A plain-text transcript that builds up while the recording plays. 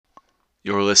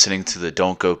You're listening to the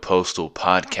Don't Go Postal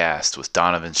podcast with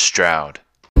Donovan Stroud.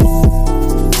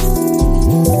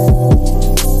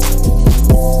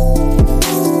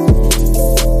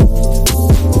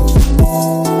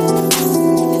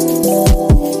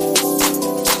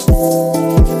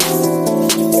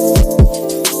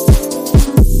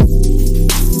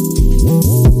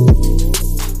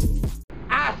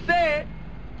 I said,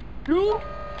 do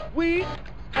we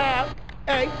have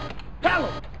a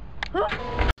talent?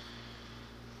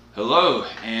 Hello,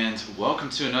 and welcome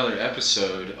to another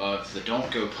episode of the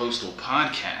Don't Go Postal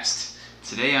podcast.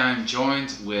 Today I'm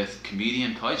joined with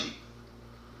comedian Pudgy.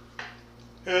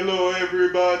 Hello,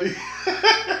 everybody.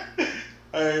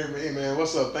 Hey, man,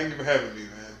 what's up? Thank you for having me,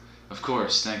 man. Of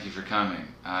course, thank you for coming.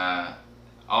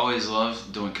 Always love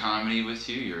doing comedy with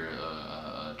you. You're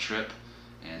a trip,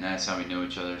 and that's how we know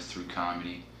each other, through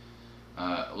comedy.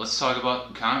 Let's talk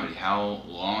about comedy. How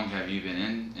long have you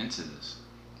been into this?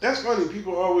 That's funny.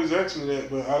 People always ask me that,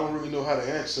 but I don't really know how to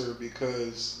answer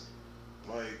because,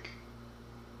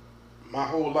 my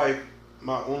whole life,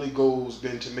 my only goal has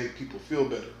been to make people feel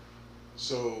better.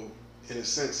 So, in a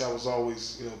sense, I was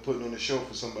always, putting on a show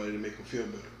for somebody to make them feel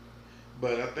better.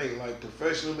 But I think,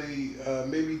 professionally,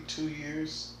 maybe 2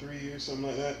 years, 3 years, something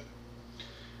like that.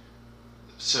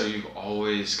 So you've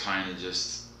always kind of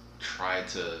just tried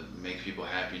to make people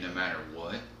happy no matter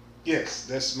what? Yes,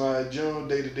 that's my general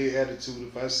day-to-day attitude.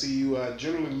 If I see you, I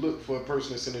generally look for a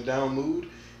person that's in a down mood,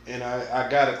 and I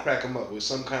gotta crack them up with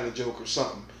some kind of joke or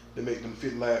something to make them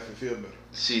laugh and feel better.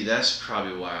 See, that's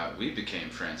probably why we became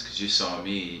friends, because you saw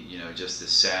me, just this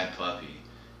sad puppy,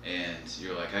 and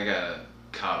you're like, I gotta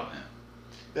coddle him.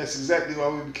 That's exactly why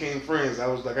we became friends. I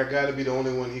was like, I gotta be the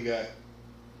only one he got.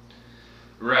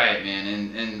 Right,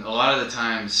 man, and a lot of the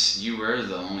times you were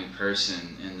the only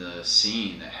person in the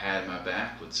scene that had my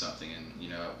back with something, and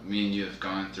me and you have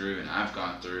gone through, and I've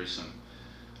gone through some,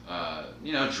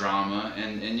 drama,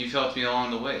 and you've helped me along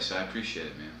the way, so I appreciate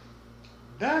it, man.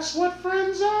 That's what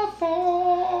friends are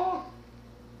for.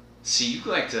 See, you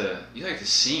like to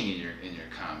sing in your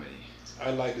comedy.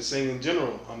 I like to sing in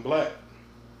general. I'm black.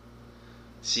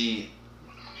 See,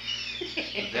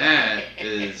 that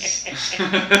is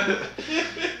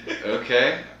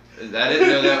okay. I didn't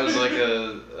know that was like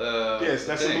a yes,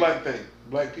 that's thing. a black thing.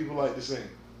 Black people like to sing,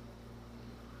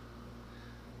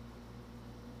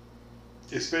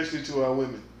 especially to our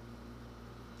women.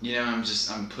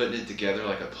 I'm putting it together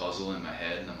like a puzzle in my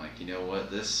head, and I'm like, you know what?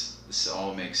 This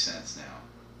all makes sense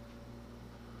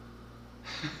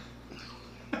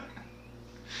now.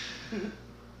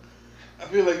 I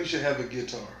feel like you should have a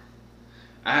guitar.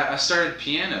 I started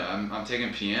piano. I'm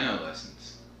taking piano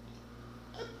lessons.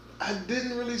 I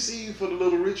didn't really see you for the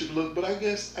Little Richard look, but I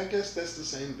guess that's the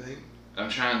same thing. I'm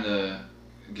trying to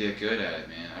get good at it,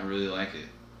 man. I really like it.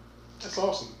 That's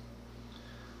awesome.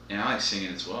 And I like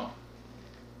singing as well.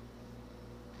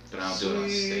 But I don't do it on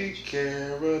Sweet stage.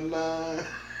 Caroline.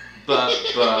 Ba.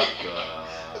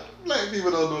 Black people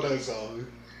don't know that song.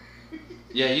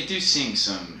 Yeah, you do sing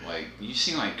you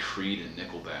sing like Creed and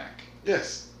Nickelback.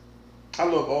 Yes. I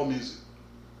love all music.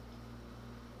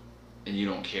 And you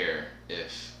don't care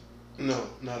if No,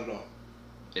 not at all.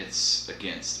 it's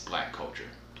against black culture.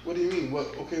 What do you mean?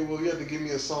 Okay, well, you have to give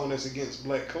me a song that's against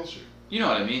black culture. You know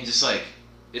what I mean? Just like,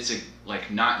 it's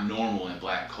not normal in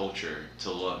black culture to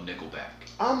love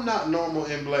Nickelback. I'm not normal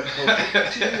in black culture.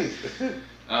 What you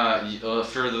mean?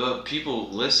 For the people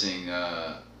listening,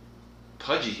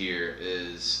 Pudgy here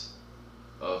is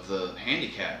of the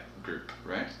handicap group,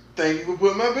 right? Thank you for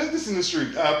putting my business in the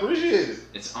street. I appreciate it.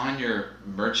 It's on your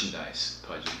merchandise,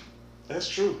 Pudgy. That's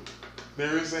true.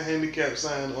 There is a handicap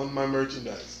sign on my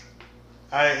merchandise.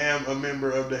 I am a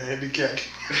member of the handicap.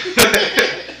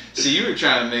 So you were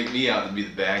trying to make me out to be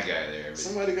the bad guy there. But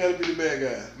Somebody got to be the bad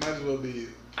guy. Might as well be you.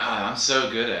 I'm so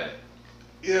good at it.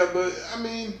 Yeah, but I'm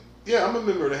a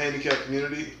member of the handicap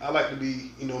community. I like to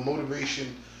be,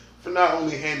 motivation for not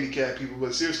only handicapped people,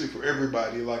 but seriously for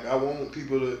everybody. Like, I want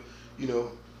people to,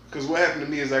 because what happened to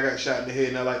me is I got shot in the head,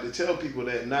 and I like to tell people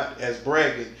that, not as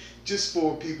bragging, just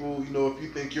for people, if you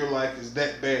think your life is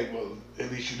that bad, well,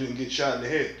 at least you didn't get shot in the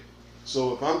head.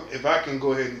 So if I can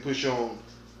go ahead and push on,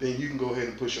 then you can go ahead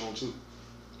and push on too.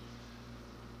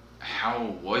 How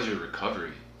was your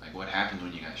recovery? Like, what happened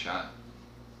when you got shot?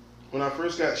 When I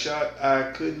first got shot,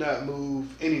 I could not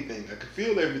move anything. I could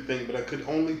feel everything, but I could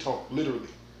only talk, literally.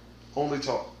 Only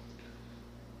talk.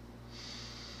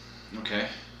 Okay.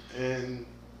 And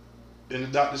then the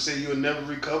doctor said you'll never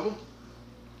recover.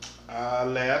 I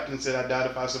laughed and said I doubt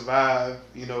if I survive,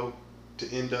 to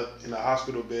end up in a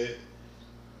hospital bed.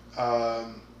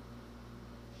 And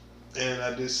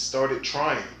I just started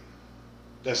trying.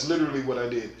 That's literally what I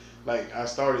did. Like I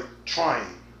started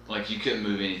trying. Like you couldn't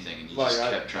move anything, and you Like just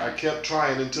kept I trying. kept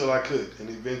trying until I could, and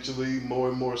eventually more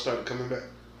and more started coming back.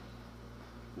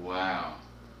 Wow.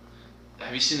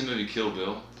 Have you seen the movie Kill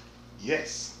Bill?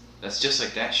 Yes. That's just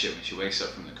like that shit when she wakes up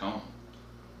from the coma.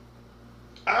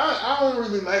 I don't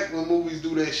really like when movies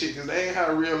do that shit because they ain't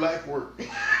how real life work.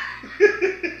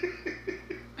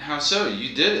 How so?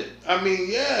 You did it. I mean,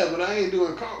 yeah, but I ain't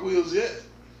doing cartwheels yet.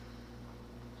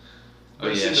 Oh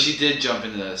yeah, she did jump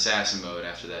into the assassin mode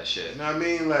after that shit. You know what I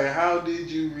mean? Like, how did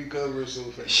you recover so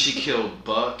fast? She killed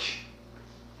Buck,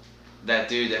 that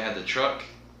dude that had the truck.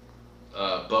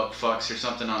 Buck Fucks or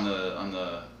something on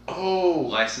the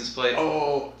license plate.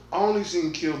 Oh, I only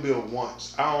seen Kill Bill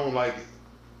once. I don't like it.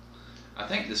 I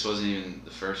think this wasn't even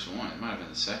the first one. It might have been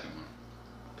the second one.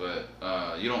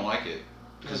 But you don't like it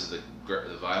because of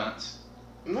the violence?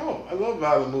 No, I love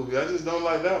violent movies. I just don't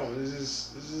like that one.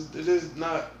 It is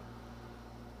not.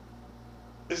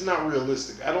 It's not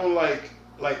realistic. I don't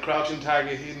like Crouching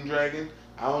Tiger, Hidden Dragon.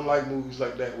 I don't like movies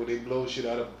like that where they blow shit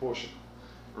out of proportion.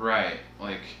 Right.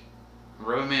 Like,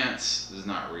 romance is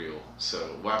not real,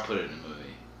 so why put it in a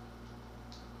movie?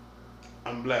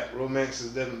 I'm black. Romance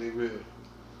is definitely real.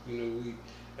 You know, we,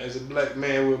 as a black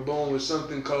man, we're born with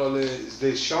something called it's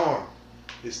the charm.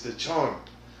 It's the charm.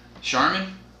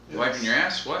 Charmin? Yes. Wiping your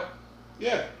ass? What?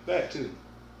 Yeah, that too.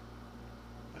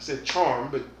 I said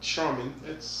charm, but charming,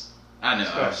 that's... I know,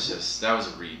 that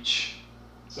was a reach.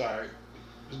 Sorry.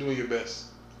 Just doing your best.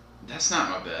 That's not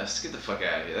my best. Get the fuck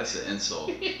out of here. That's an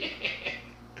insult.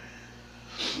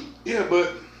 Yeah,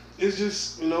 but it's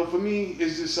just, you know, for me,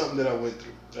 it's just something that I went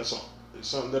through. That's all. It's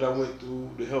something that I went through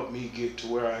to help me get to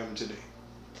where I am today.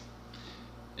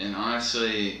 And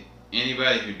honestly,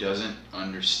 anybody who doesn't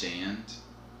understand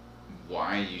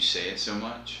why you say it so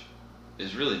much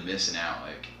is really missing out.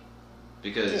 Like,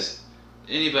 because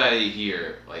anybody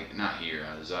here, like, not here,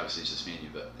 there's obviously just me and you,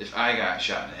 but if I got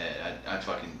shot in the head, I'd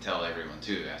fucking tell everyone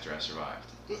too after I survived.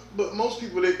 But most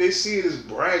people, they see it as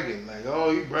bragging. Like,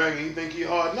 oh, you bragging, you think you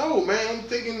hard. No, man, I'm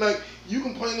thinking, like, you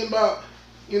complaining about,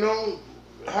 you know,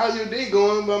 how your day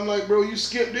going, but I'm like, bro, you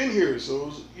skipped in here,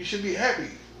 so you should be happy,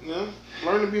 you know?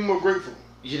 Learn to be more grateful.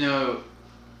 You know,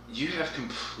 you have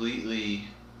completely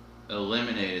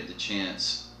eliminated the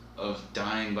chance of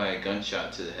dying by a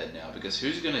gunshot to the head now, because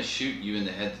who's going to shoot you in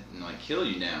the head and, like, kill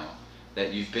you now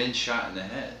that you've been shot in the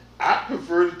head? I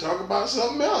prefer to talk about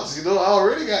something else. You know, I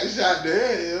already got shot in the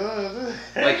head, you know?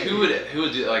 Like, who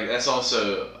would do, like, that's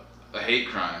also a hate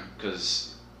crime,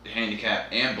 because handicap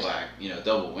and black, you know,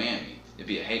 double whammy. It'd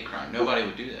be a hate crime. Nobody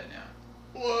would do that now.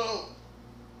 Well,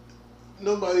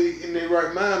 nobody in their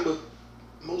right mind, but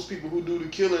most people who do the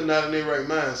killing not in their right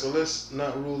mind. So let's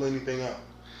not rule anything out.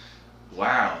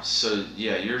 Wow. So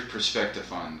yeah, your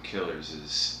perspective on killers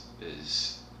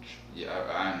is yeah,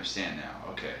 I understand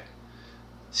now. Okay.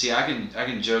 See, I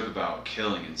can joke about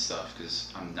killing and stuff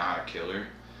because I'm not a killer,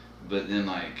 but then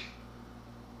like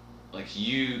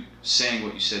you saying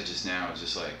what you said just now is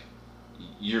just like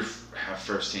you have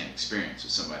first-hand experience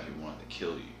with somebody who wanted to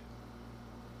kill you.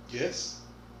 Yes.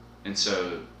 And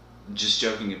so, just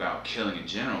joking about killing in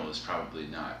general is probably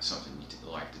not something you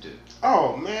like to do.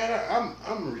 Oh man,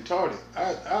 I'm retarded.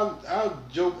 I'll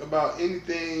joke about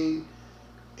anything,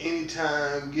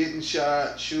 anytime, getting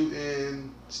shot,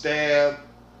 shooting, stabbed,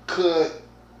 cut,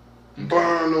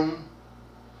 burn them,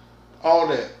 all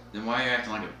that. Then why are you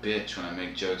acting like a bitch when I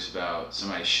make jokes about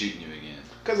somebody shooting you again?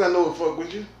 Cause I know it fuck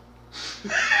with you.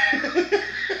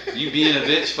 You being a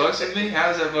bitch fucks with me? How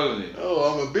does that fuck with me?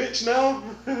 Oh, I'm a bitch now?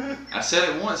 I said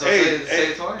it once, I'll say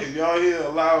it twice. If y'all hear a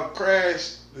loud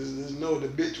crash, just know the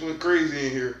bitch went crazy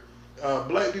in here.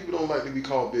 Black people don't like to be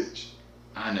called bitch.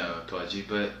 I know, Pudgy,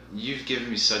 but you've given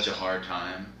me such a hard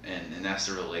time, and that's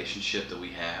the relationship that we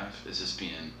have, is just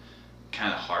being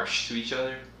kind of harsh to each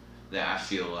other, that I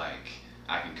feel like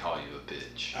I can call you a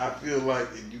bitch. I feel like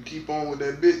if you keep on with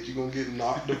that bitch, you're going to get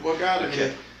knocked the fuck out of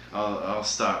here. I'll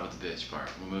start with the bitch part.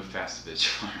 We'll move past the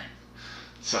bitch part.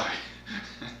 Sorry.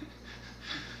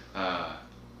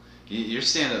 Your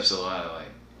stand-up's a lot of,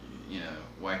 like, you know,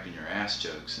 wiping your ass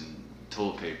jokes and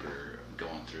toilet paper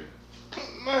going through.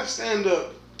 My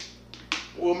stand-up,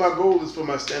 well, my goal is for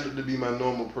my stand-up to be my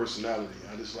normal personality.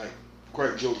 I just like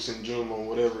crack jokes in general on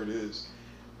whatever it is.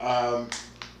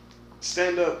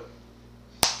 Stand-up,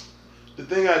 the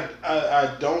thing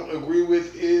I don't agree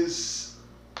with is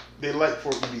they like for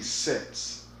it to be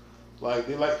sets. Like,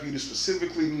 they like for you to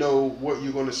specifically know what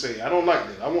you're going to say. I don't like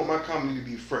that. I want my comedy to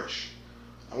be fresh.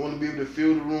 I want to be able to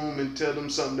fill the room and tell them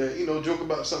something that, you know, joke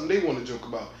about something they want to joke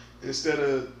about instead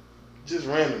of just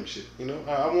random shit, you know?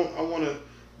 I want to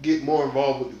get more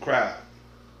involved with the crowd.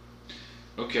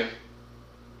 Okay.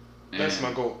 That's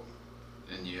my goal.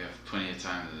 And you have plenty of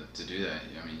time to do that.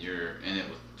 I mean, you're in it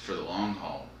for the long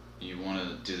haul. You want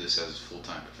to do this as a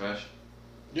full-time profession.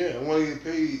 Yeah, I want to get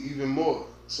paid even more.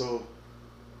 So,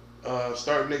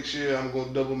 start next year, I'm going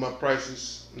to double my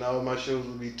prices. Now my shows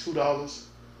will be $2.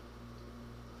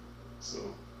 So,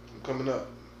 I'm coming up.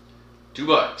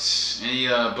 $2. Any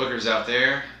bookers out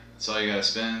there? That's all you got to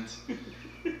spend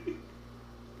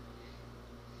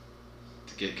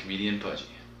to get Comedian Pudgy.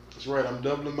 That's right, I'm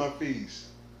doubling my fees.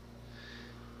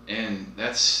 And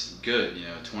that's good.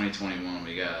 2021,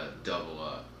 we got to double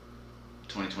up.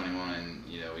 2021,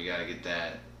 we got to get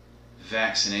that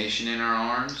vaccination in our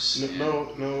arms.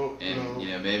 No.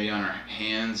 Maybe on our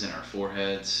hands and our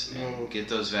foreheads. And get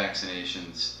those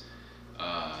vaccinations.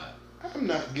 I'm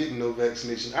not getting no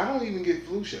vaccination. I don't even get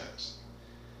flu shots.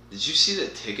 Did you see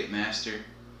that Ticketmaster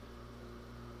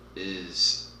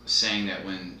is saying that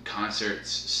when concerts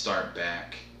start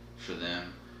back for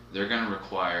them, they're going to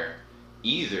require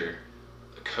either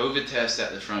a COVID test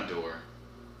at the front door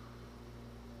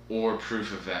or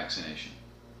proof of vaccination?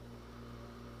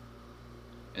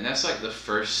 And that's like the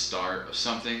first start of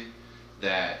something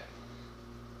that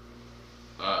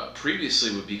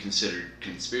previously would be considered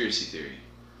conspiracy theory,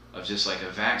 of just like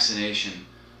a vaccination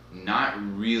not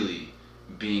really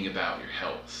being about your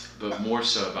health, but more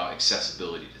so about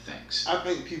accessibility to things. I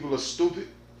think people are stupid.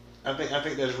 I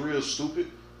think that's real stupid.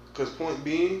 Because point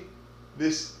being,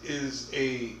 this is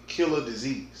a killer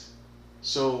disease.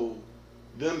 So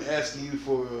them asking you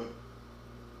for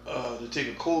to take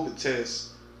a COVID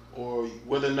test or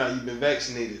whether or not you've been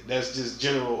vaccinated, that's just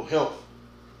general health.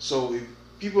 So if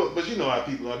people, but you know how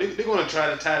people are, they're going to try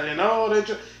to tie it in. No,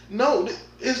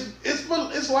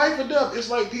 it's life or death. It's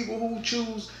like people who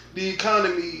choose the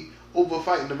economy over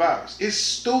fighting the virus. It's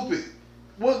stupid.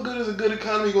 What good is a good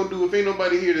economy going to do if ain't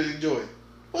nobody here to enjoy it?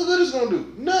 What good is it going to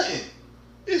do? Nothing.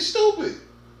 It's stupid.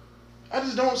 I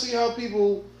just don't see how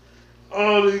people,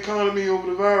 the economy over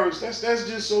the virus, that's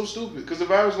just so stupid. Because the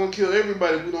virus is going to kill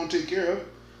everybody if we don't take care of it.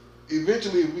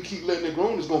 Eventually, if we keep letting it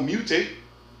grow, it's going to mutate.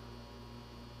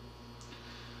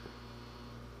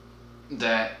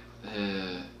 That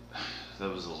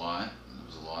was a lot. There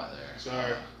was a lot there.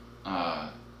 Sorry.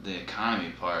 The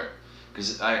economy part,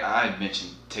 because I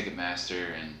mentioned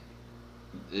Ticketmaster and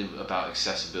about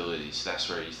accessibility, so that's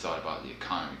where you thought about the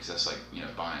economy, because that's like,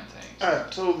 buying things. I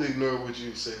totally ignored what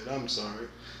you said. I'm sorry.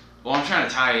 Well, I'm trying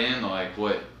to tie in like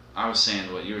what I was saying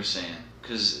to what you were saying,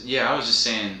 because I was just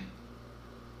saying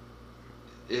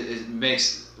it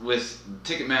makes, with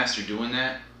Ticketmaster doing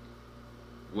that,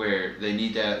 where they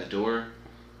need that at the door,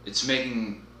 it's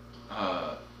making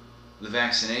the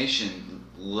vaccination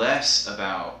less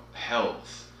about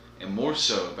health and more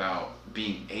so about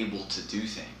being able to do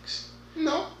things.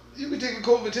 No, you can take a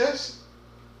COVID test.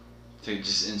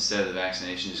 Just instead of the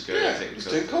vaccination, just go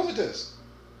take a COVID test.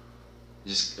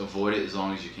 Just avoid it as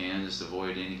long as you can. Just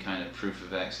avoid any kind of proof of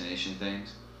vaccination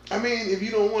things. I mean, if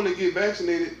you don't want to get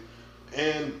vaccinated,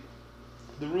 and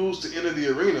the rules to enter the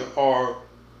arena are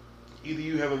either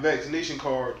you have a vaccination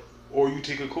card or you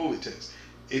take a COVID test.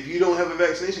 If you don't have a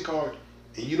vaccination card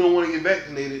and you don't want to get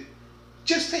vaccinated,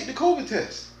 just take the COVID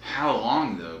test. How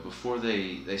long though before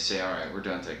they say, all right, we're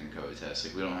done taking the COVID test?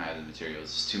 Like, we don't have the materials.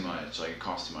 It's too much. Like, it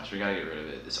costs too much. We gotta get rid of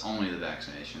it. It's only the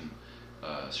vaccination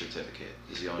certificate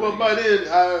is the only. Well, by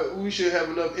then we should have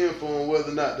enough info on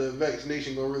whether or not the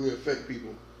vaccination gonna really affect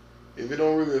people. If it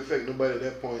don't really affect nobody at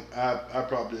that point, I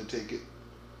probably would take it.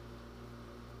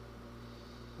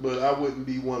 But I wouldn't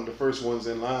be one of the first ones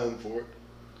in line for it.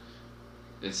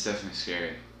 It's definitely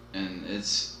scary, and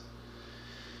it's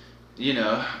kind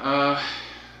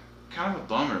of a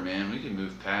bummer, man. We can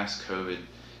move past COVID.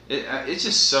 It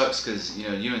just sucks because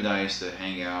you and I used to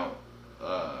hang out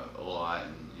a lot,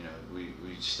 and we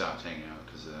stopped hanging out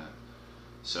because of that.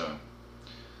 So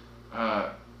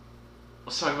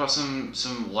let's talk about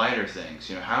some lighter things.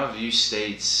 How have you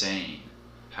stayed sane?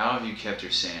 How have you kept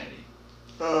your sanity?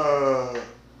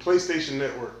 PlayStation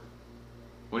Network.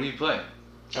 What do you play?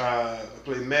 I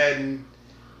play Madden,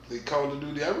 play Call of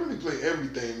Duty. I really play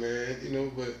everything,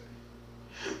 man. But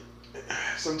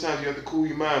sometimes you have to cool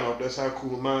your mind off. That's how I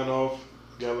cool my mind off.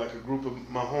 Got like a group of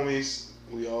my homies.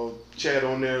 We all chat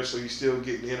on there, so you still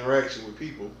get the interaction with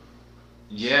people.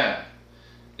 Yeah.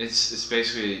 It's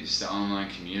basically just an online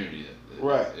community that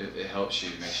right. It helps you,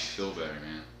 it makes you feel better,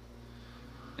 man.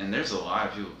 And there's a lot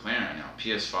of people playing right now.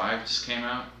 PS5 just came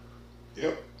out.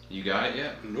 Yep. You got it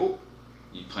yet? Nope.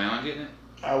 You plan on getting it?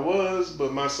 I was,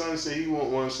 but my son said he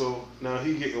want one, so now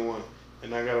he getting one,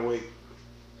 and I gotta wait.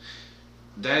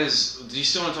 That is. Do you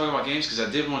still want to talk about games? Because I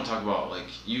did want to talk about like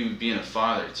you being a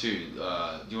father too.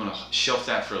 Do you want to shelf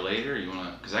that for later? Or you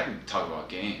want to? Because I can talk about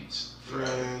games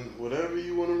forever. Man, whatever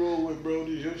you want to roll with, bro,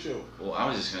 this is your show. Well, I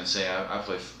was just gonna say I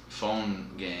play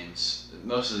phone games.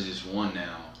 Mostly just one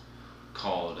now,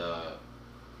 called.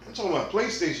 I'm talking about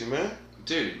PlayStation, man.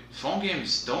 Dude, phone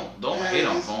games don't Man, hate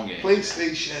on it's phone games.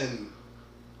 PlayStation.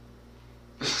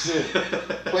 That's it.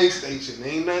 PlayStation.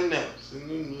 Ain't nothing else.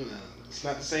 It's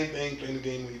not the same thing playing the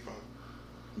game on your phone.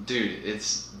 Dude,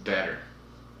 it's better.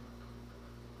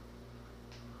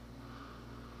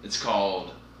 It's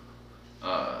called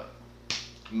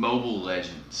Mobile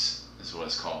Legends is what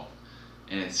it's called.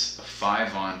 And it's a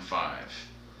 5-on-5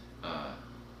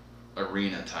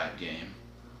 arena type game.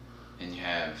 And you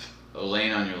have a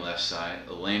lane on your left side,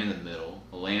 a lane in the middle,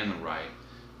 a lane on the right,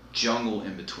 jungle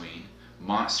in between,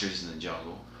 monsters in the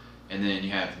jungle, and then you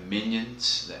have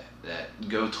minions that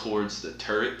go towards the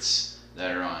turrets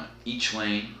that are on each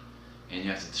lane, and you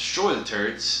have to destroy the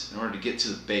turrets in order to get to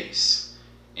the base.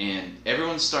 And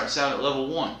everyone starts out at level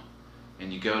 1,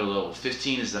 and you go to level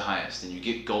 15 is the highest, and you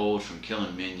get gold from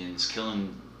killing minions,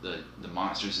 killing the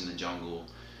monsters in the jungle,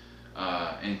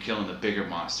 and killing the bigger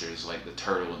monsters like the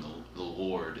turtle and the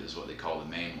lord is what they call the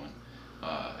main one.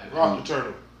 Rock the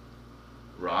turtle.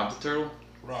 Rob the turtle?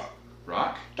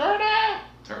 Rock? Turtle!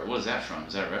 What is that from?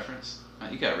 Is that a reference?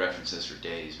 You got references for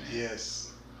days, man.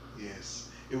 Yes.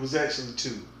 It was actually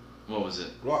 2. What was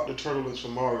it? Rock the Turtle is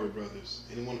from Mario Brothers.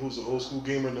 Anyone who's an old school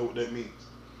gamer know what that means.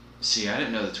 See, I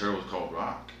didn't know the turtle was called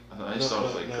Rock. I just thought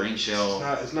it was like Green Shell.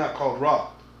 It's not called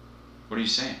Rock. What are you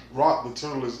saying? Rock the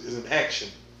Turtle is an action.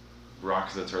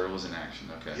 Rock the turtle is in action.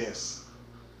 Okay. Yes.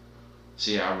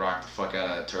 See, I rocked the fuck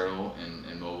out of that turtle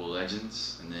in Mobile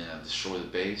Legends, and then I destroyed the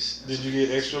base. Did you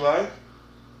get extra life?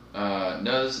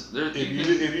 No.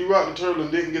 If you rock the turtle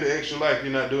and didn't get an extra life,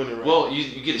 you're not doing it right. Well,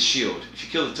 you get a shield. If you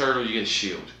kill the turtle, you get a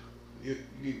shield. You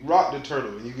rock the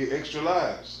turtle and you get extra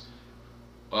lives.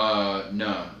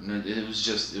 No. It was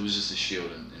just a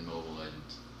shield in Mobile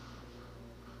Legends.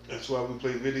 That's why we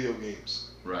play video games.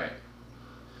 Right.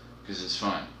 Because it's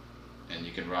fun, and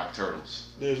you can rock turtles.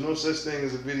 There's no such thing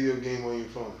as a video game on your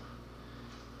phone.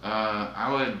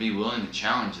 I would be willing to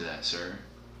challenge that, sir.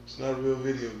 It's not a real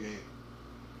video game.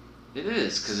 It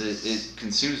is, because it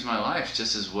consumes my life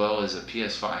just as well as a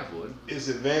PS5 would. It's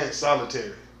advanced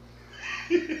solitary.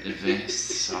 Advanced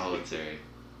solitary.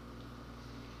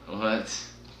 What?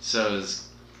 So is...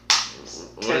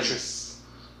 Tetris.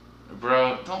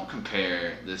 Bro, don't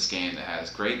compare this game that has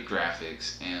great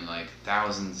graphics and like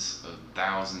thousands of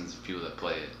people that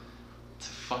play it to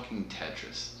fucking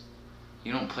Tetris.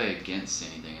 You don't play against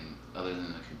anything other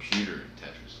than the computer in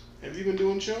Tetris. Have you been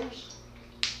doing shows?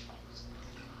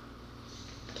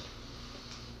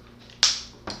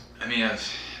 I mean,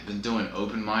 I've been doing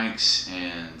open mics,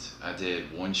 and I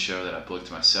did one show that I booked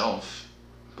myself,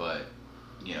 but,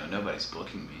 you know, nobody's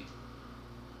booking me.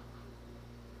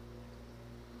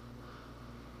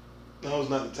 Now is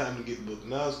not the time to get booked.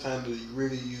 Now it's time to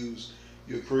really use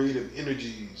your creative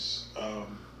energies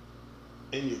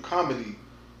and your comedy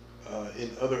in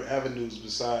other avenues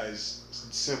besides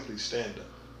simply stand-up.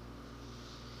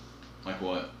 Like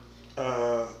what?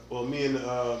 Well, me and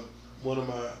one of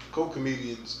my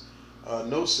co-comedians,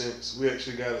 No Sense, we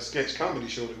actually got a sketch comedy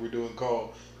show that we're doing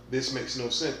called This Makes No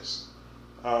Sense.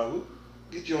 We'll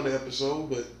get you on the episode,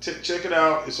 but check it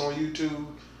out. It's on YouTube.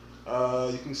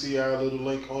 You can see our little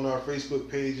link on our Facebook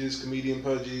pages, Comedian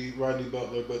Pudgy, Rodney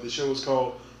Butler, but the show is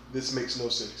called This Makes No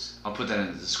Sense. I'll put that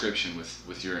in the description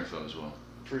with your info as well.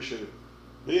 Appreciate it.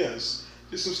 But yeah, it's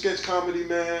just some sketch comedy,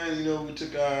 man. You know, we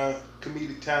took our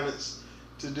comedic talents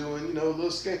to doing, you know,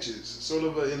 little sketches, sort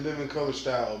of in living color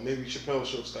style, maybe Chappelle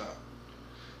Show style.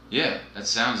 Yeah, that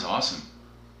sounds awesome.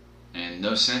 And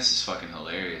No Sense is fucking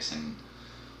hilarious. And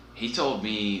he told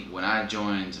me when I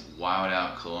joined Wild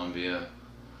Out Columbia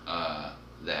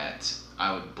that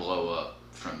I would blow up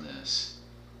from this.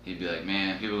 He'd be like,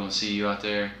 man, people gonna see you out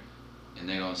there, and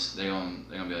they're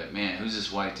gonna be like, man, who's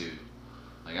this white dude?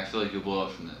 Like, I feel like you'll blow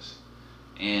up from this.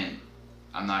 And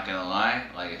I'm not gonna lie,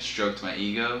 like, it stroked my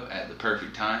ego at the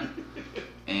perfect time,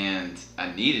 and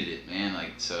I needed it, man.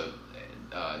 Like, so,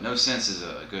 No Sense is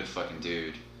a good fucking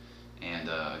dude, and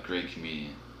a great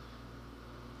comedian.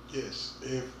 Yes,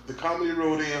 if the comedy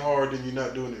road ain't hard, then you're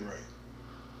not doing it right.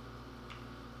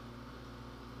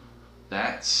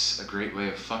 That's a great way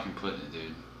of fucking putting it,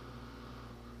 dude.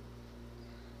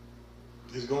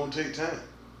 It's gonna take time.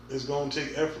 It's gonna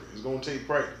take effort. It's gonna take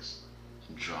practice.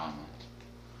 Drama.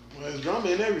 Well, there's drama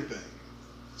in everything.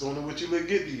 It's only what you let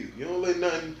get to you. You don't let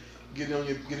nothing get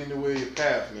in the way of your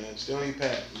path, man. Stay on your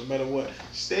path, no matter what.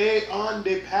 Stay on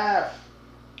the path.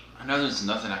 I know there's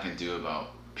nothing I can do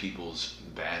about people's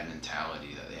bad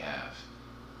mentality that they have.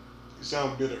 You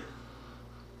sound bitter.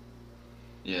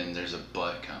 Yeah, and there's a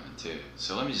but coming too.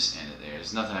 So let me just end it there.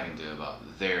 There's nothing I can do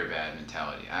about their bad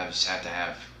mentality. I just have to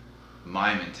have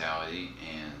my mentality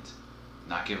and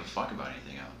not give a fuck about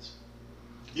anything else.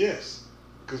 Yes,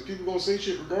 because people gonna say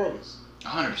shit regardless.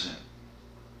 100%.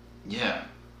 Yeah.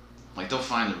 Like, they'll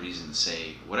find a reason to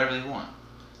say whatever they want.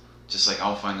 Just like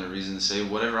I'll find the reason to say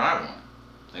whatever I want.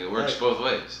 Like, it works both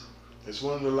ways. It's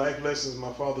one of the life lessons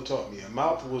my father taught me. A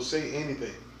mouth will say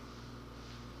anything.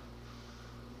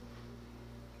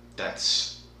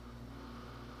 That's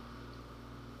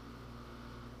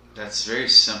very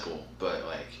simple, but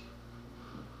like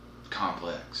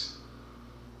complex.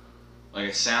 Like,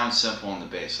 it sounds simple on the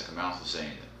base, like a mouth will say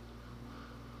anything.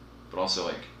 But also,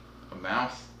 like, a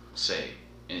mouth will say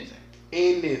anything.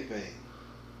 Anything.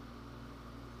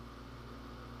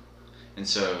 And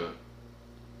so,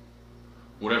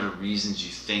 whatever reasons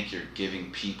you think you're giving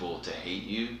people to hate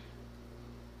you,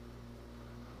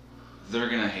 they're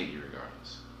gonna hate you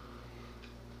regardless.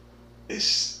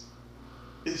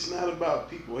 It's not about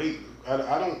people hating me.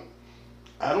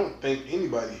 I don't think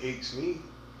anybody hates me.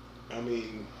 I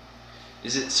mean,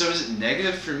 Is it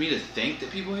negative for me to think that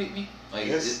people hate me? Like,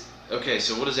 yes. Okay,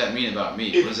 so what does that mean about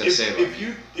me? What does that say about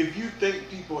me? If you think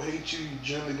people hate you, you're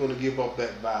generally going to give off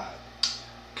that vibe.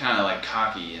 Kind of like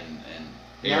cocky and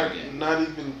arrogant. Not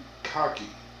even cocky.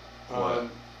 What?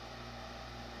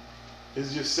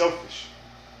 It's just selfish.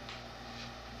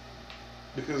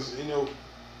 Because,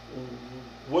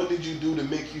 what did you do to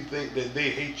make you think that they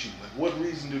hate you? Like, what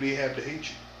reason do they have to hate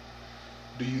you?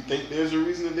 Do you think there's a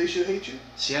reason that they should hate you?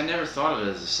 See, I never thought of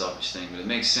it as a selfish thing, but it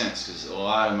makes sense because a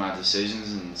lot of my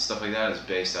decisions and stuff like that is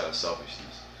based out of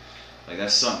selfishness. Like,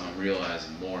 that's something I'm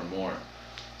realizing more and more.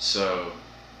 So,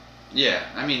 yeah,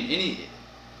 I mean, any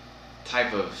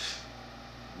type of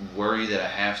worry that I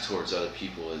have towards other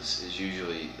people is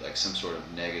usually like some sort of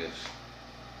negative,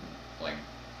 like,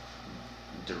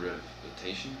 derivative.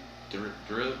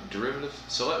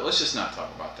 So let's just not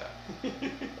talk about that.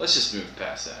 Let's just move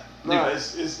past that. No,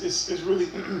 it's really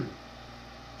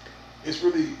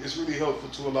it's really helpful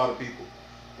to a lot of people.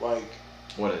 Like,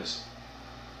 What is?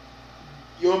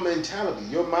 your mentality,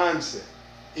 your mindset.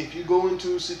 If you go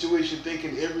into a situation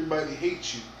thinking everybody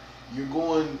hates you, you're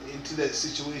going into that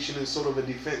situation in sort of a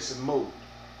defensive mode.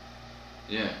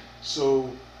 Yeah.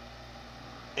 So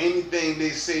anything they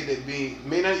say that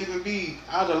may not even be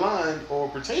out of line or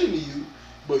pertaining to you,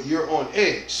 but you're on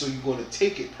edge, so you're going to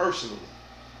take it personally,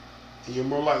 and you're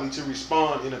more likely to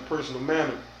respond in a personal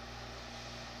manner.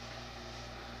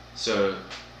 So,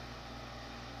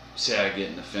 say I get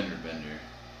in the fender bender,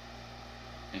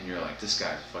 and you're like, this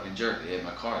guy's a fucking jerk. They hit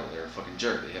my car. They're a fucking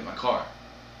jerk. They hit my car.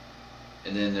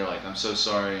 And then they're like, I'm so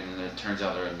sorry. And then it turns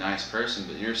out they're a nice person,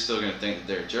 but you're still going to think that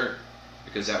they're a jerk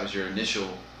because that was your initial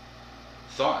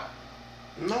thought.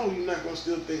 No, you're not going to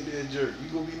still think they're a jerk.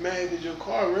 You're going to be mad at your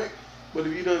car wreck, but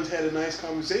if you done had a nice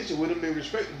conversation with them, they're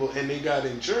respectable, and they got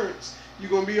insurance, you're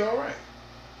going to be all right.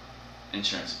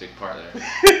 Insurance, a big part there.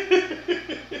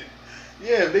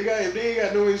 Yeah, if they ain't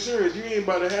got no insurance, you ain't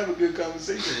about to have a good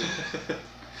conversation.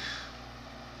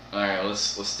 All right,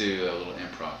 let's do a little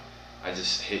improv. I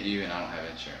just hit you and I don't have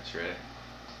insurance. Ready?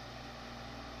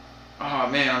 Oh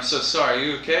man, I'm so sorry.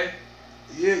 You okay?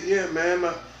 Yeah, man.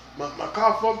 My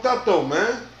car fucked up though,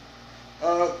 man.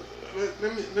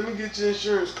 Let me get your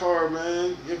insurance card,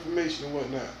 man. Information and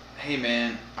whatnot. Hey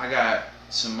man, I got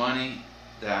some money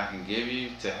that I can give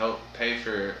you to help pay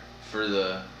for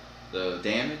the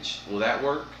damage. Will that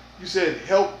work? You said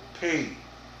help pay.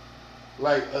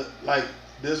 Like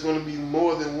there's going to be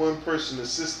more than one person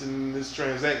assisting in this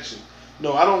transaction.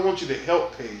 No, I don't want you to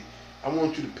help pay. I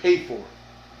want you to pay for it.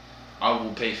 I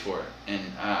will pay for it, and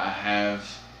I have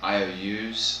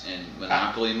IOUs and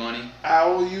Monopoly money.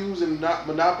 IOUs and not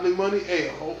Monopoly money. Hey,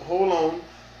 hold on.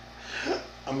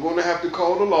 I'm going to have to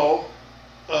call the law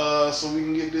so we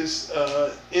can get this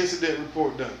incident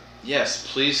report done.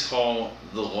 Yes, please call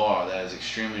the law that is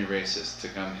extremely racist to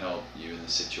come help you in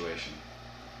this situation.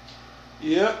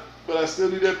 Yep, but I still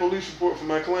need that police report for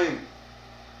my claim.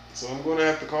 So I'm going to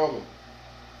have to call them.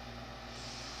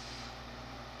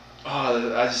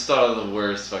 Oh, I just thought of the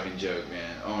worst fucking joke,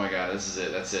 man. Oh my god, this is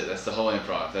it. That's it. That's the whole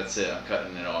improv. That's it. I'm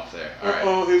cutting it off there. All right.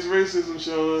 Uh-oh, his racism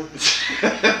showing.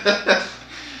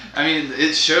 I mean,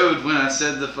 it showed when I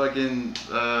said the fucking.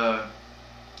 I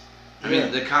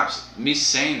mean, the cops. Me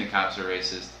saying the cops are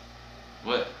racist.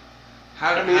 What?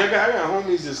 How? I got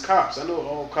homies as cops. I know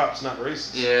all cops not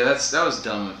racist. Yeah, that was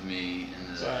dumb of me.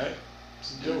 It's alright.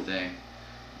 It's a joke. Thing.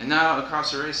 And not all the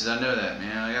cops are racist. I know that,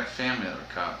 man. I got family that are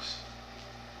cops.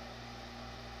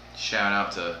 shout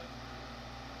out to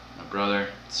my brother.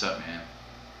 What's up, man?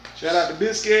 Shout out to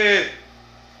Biscuit.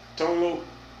 Tolo.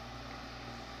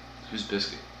 Who's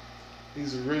Biscuit?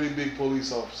 He's a really big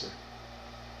police officer.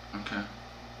 Okay.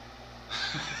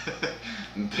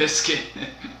 Biscuit.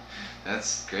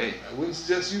 That's great. I wouldn't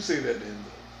suggest you say that then,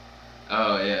 though.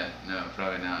 Oh, yeah. No,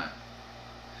 probably not.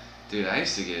 Dude, I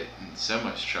used to get in so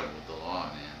much trouble with the law,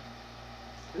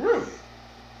 man. Really?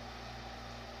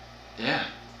 Yeah.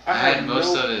 I I had have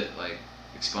most no- of it, like,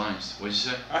 expunged. What'd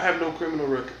you say? I have no criminal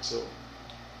record, so.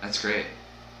 That's great.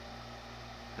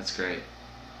 That's great.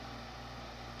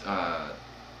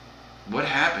 What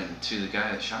happened to the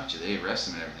guy that shot you? They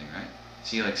arrested him and everything, right?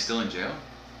 Is he, like, still in jail?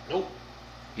 Nope.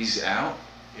 He's out?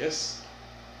 Yes.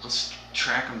 Let's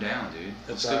track him down, dude.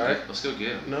 That's Let's go alright. let's go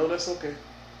get him. No, that's okay.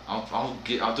 I'll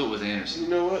do it with Anderson. You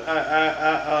know what?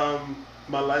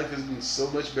 My life has been so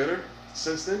much better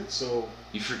since then, so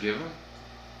You forgive him?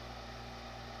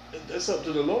 that's up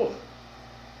to the Lord.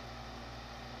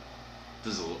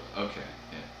 Okay,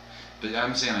 yeah. But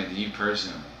I'm saying, like, you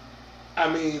personally,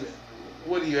 I mean,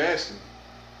 what are you asking?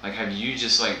 like, have you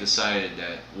just, like, decided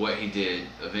that what he did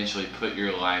eventually put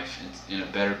your life in a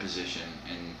better position,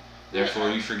 and therefore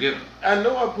you forgive him? I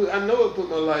know it put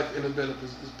my life in a better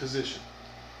position.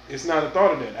 It's not a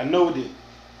thought of that. I know it did.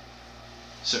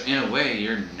 So in a way,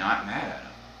 you're not mad at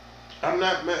him, I'm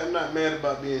not mad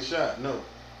about being shot. No.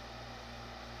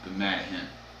 but mad at him.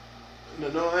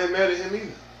 No, I ain't mad at him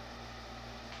either.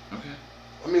 Okay.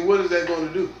 I mean, what is that going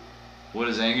to do? What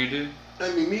does anger do? I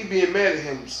mean, me being mad at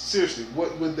him, seriously,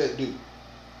 what would that do?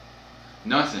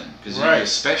 Nothing, because you Right. would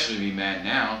especially be mad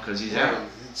now because he's out.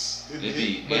 It'd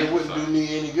be but it wouldn't do amplified.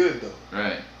 me any good though.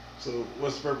 Right. So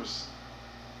what's the purpose?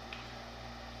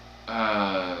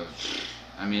 I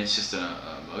mean, it's just an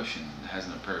emotion. It has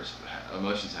no purpose.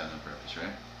 Emotions have no purpose,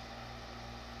 right?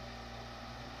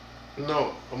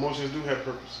 No, emotions do have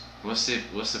purpose. What's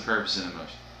the purpose in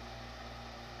emotion?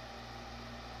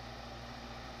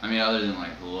 I mean, other than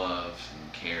like love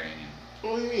and caring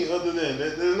What do you mean other than?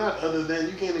 There's not other than.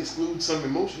 You can't exclude some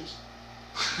emotions.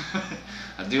 and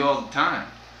I do all the time.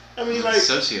 I mean, I'm a like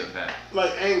sociopath.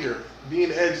 anger,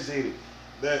 being agitated.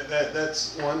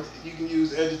 That's one. You can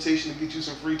use agitation to get you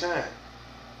some free time.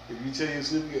 If you tell your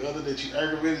significant other that you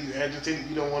aggravated, you agitated,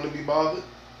 you don't want to be bothered,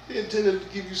 they intend to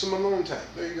give you some alone time.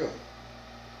 There you go.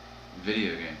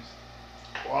 Video games.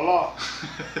 Voila.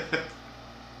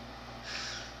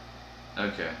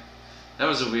 Okay, that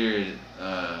was a weird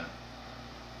route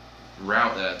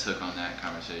that I took on that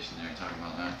conversation there, talking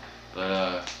about that.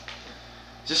 But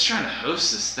just trying to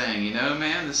host this thing, you know,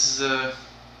 man. This is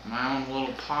my own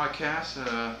little podcast.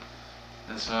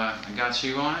 That's why I got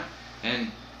you on it. And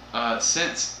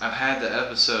since I've had the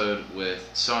episode with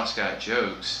Sauce Got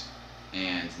Jokes,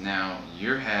 and now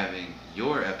you're having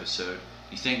your episode,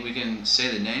 you think we can say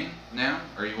the name now,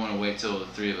 or you want to wait till the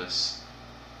three of us?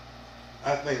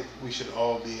 I think we should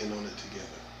all be in on it together.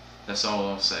 That's all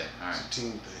I'll say. All right. It's a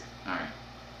team thing. All right.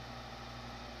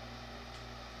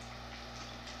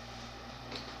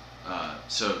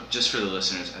 So just for the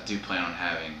listeners, I do plan on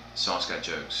having Sauce Got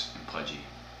Jokes and Pudgy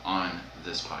on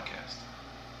this podcast.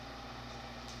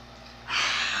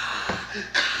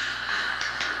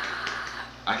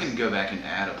 I can go back and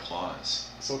add applause.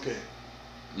 It's okay.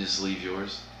 Just leave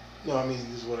yours. No, I mean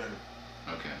just whatever.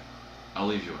 Okay, I'll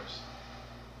leave yours.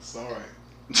 It's all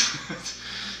right.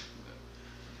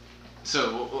 So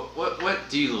what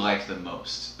do you like the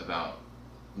most about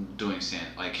doing stand,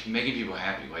 like making people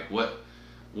happy? Like what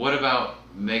about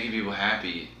making people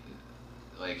happy?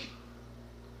 Like,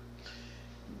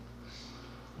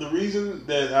 The reason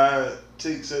that I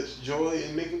take such joy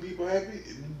in making people happy,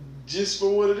 just for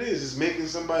what it is making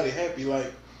somebody happy.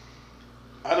 Like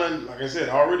like I said,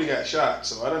 I already got shot,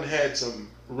 so I done had some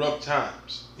rough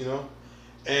times, you know,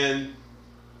 and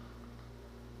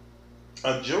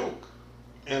a joke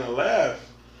and a laugh,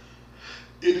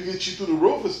 it'll get you through the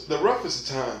roughest of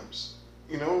times,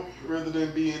 you know, rather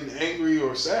than being angry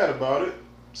or sad about it.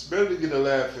 It's better to get a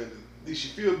laugh in. At least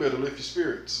you feel better, lift your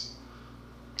spirits.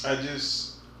 I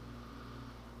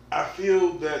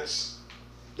feel that's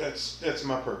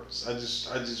my purpose. I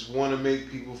just want to make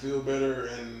people feel better,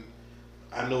 and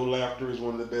I know laughter is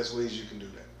one of the best ways you can do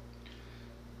that.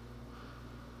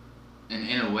 and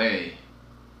in a way,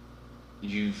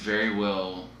 you very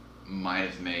well might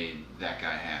have made that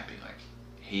guy happy. Like,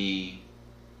 he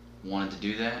wanted to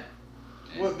do that.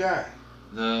 and What guy?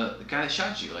 The guy that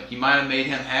shot you. Like, you might have made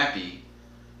him happy.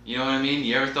 You know what I mean?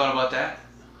 You ever thought about that?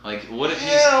 Like, what if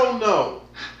Hell no.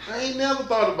 I ain't never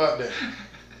thought about that.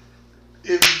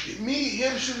 If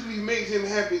him shooting me makes him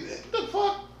happy, what the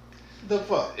fuck? The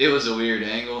fuck? It was a weird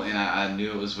angle, and I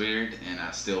knew it was weird, and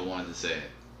I still wanted to say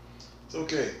it. It's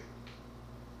okay.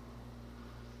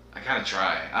 I gotta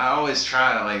try. I always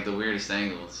try like the weirdest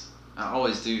angles. I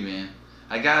always do, man.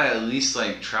 I gotta at least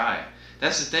like try.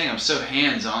 That's the thing. I'm so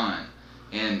hands on,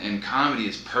 and comedy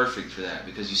is perfect for that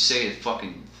because you say it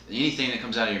fucking anything that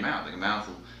comes out of your mouth. Like a mouth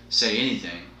will say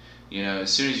anything. You know, as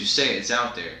soon as you say it, it's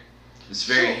out there. It's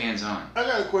very hands on. I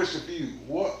got a question for you.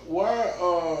 Why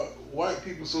are white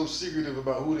people so secretive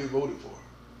about who they voted for?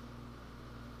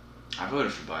 I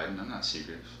voted for Biden. I'm not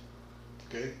secretive.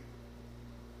 Okay.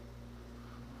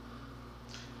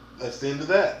 That's the end of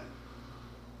that.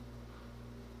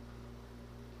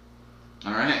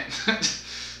 All right.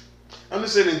 I'm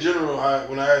just saying in general,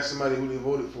 when I ask somebody who they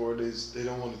voted for, they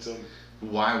don't want to tell me.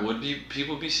 Why would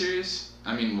people be serious?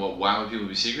 I mean, well, why would people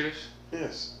be secretive?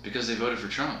 Yes. Because they voted for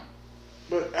Trump.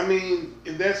 But, I mean,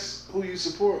 if that's who you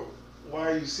support,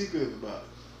 why are you secretive about it?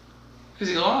 Because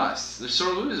he lost. They're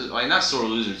sore losers. Like, not sore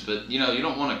losers, but, you know, you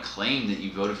don't want to claim that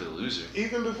you voted for the loser.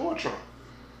 Even before Trump.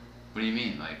 What do you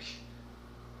mean? Like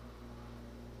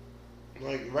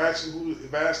if I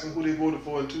ask them who they voted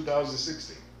for in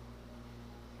 2016,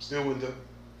 still wouldn't tell.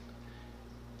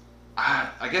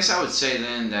 I guess I would say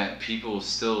then that people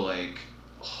still, like,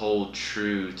 hold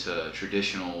true to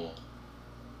traditional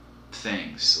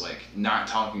things. Like, not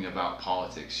talking about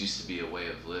politics used to be a way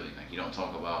of living. Like, you don't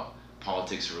talk about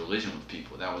politics or religion with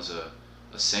people. That was a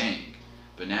saying.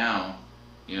 But now,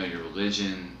 you know, your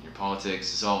religion, your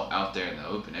politics is all out there in the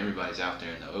open. Everybody's out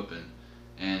there in the open.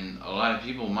 And a lot of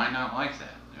people might not like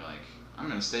that. They're like, I'm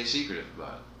going to stay secretive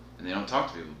about it. And they don't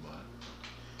talk to people about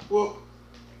it. Well,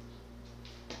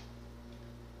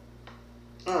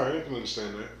 alright, I can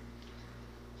understand that.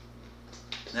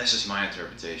 That's just my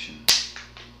interpretation.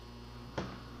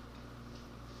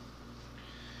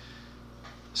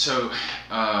 So,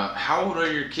 how old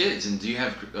are your kids? And do you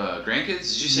have grandkids?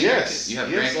 Did you say yes, you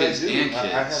have yes, grandkids I do. and kids? I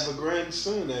have a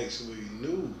grandson, actually,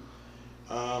 new.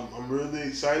 I'm really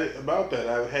excited about that.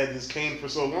 I've had this cane for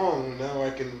so long, now I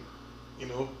can,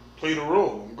 play the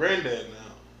role. I'm granddad now.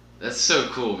 That's so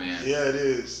cool, man. Yeah, it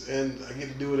is. And I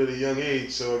get to do it at a young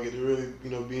age, so I get to really,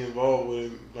 be involved with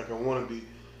him like I want to be.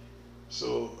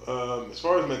 So, as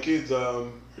far as my kids, they're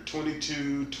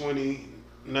 22, 20,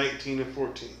 19, and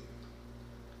 14.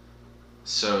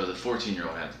 So the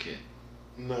 14-year-old had the kid.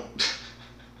 No.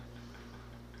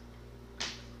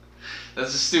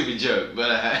 That's a stupid joke,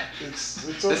 but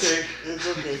It's okay. It's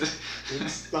okay.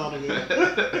 It's Donovan.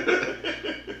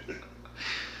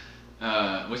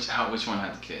 Which one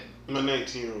had the kid? My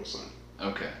 19-year-old son.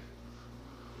 Okay.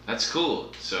 That's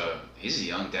cool. So he's a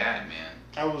young dad, man.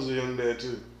 I was a young dad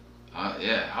too.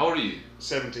 Yeah. How old are you?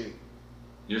 17.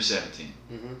 You're 17.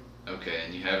 Mm-hmm. Okay,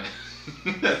 and you have.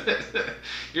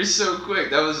 You're so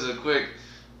quick. That was a quick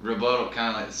rebuttal,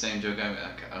 kind of like the same joke.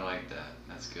 I like that.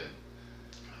 That's good.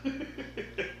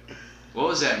 What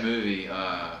was that movie?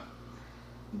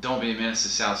 Don't Be a Menace to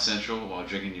South Central while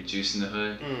drinking your juice in the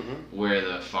hood, Mm-hmm. where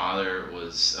the father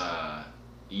was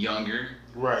younger.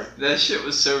 Right. That shit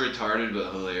was so retarded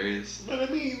but hilarious. But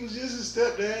I mean, he was just his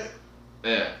stepdad.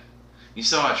 Yeah. You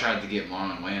saw I tried to get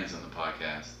Marlon Wayans on the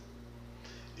podcast.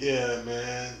 Yeah,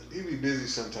 man. He be busy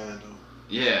sometime though.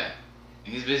 Yeah.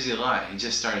 He's busy a lot. He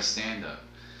just started stand-up.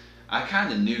 I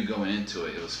kind of knew going into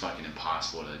it was fucking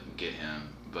impossible to get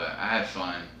him, but I had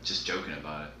fun just joking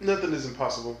about it. Nothing is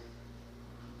impossible.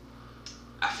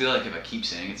 I feel like if I keep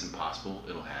saying it's impossible,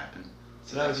 it'll happen.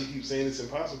 So Not if you keep saying it's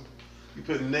impossible. You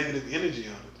put negative energy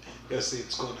on it. You gotta say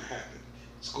it's going to happen.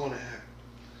 It's going to happen.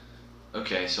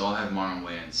 Okay, so I'll have Marlon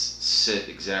Wayans sit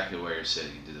exactly where you're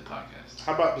sitting and do the podcast.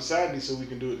 How about beside me so we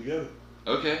can do it together?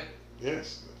 Okay.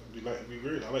 Yes. It'd be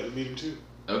great. I'd like to meet him too.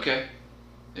 Okay.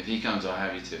 If he comes, I'll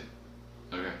have you too.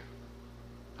 Okay.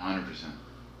 100%.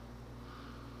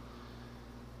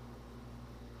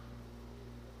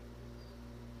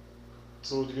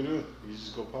 So what you gonna do? You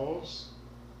just go pause?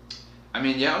 I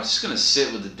mean, yeah, I was just gonna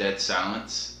sit with the dead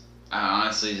silence. I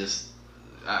honestly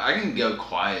I can go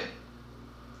quiet.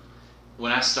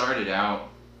 When I started out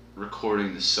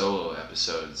recording the solo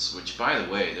episodes, which by the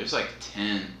way, there's like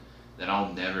 10 that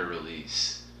I'll never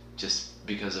release just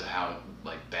because of how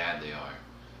like bad they are.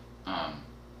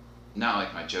 Not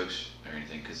like my jokes or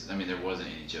anything, because I mean there wasn't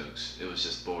any jokes. It was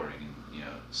just boring and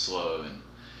slow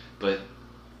but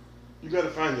You gotta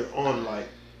find your own light.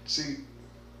 See,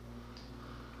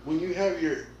 when you have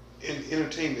your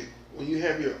entertainment, when you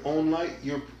have your own light,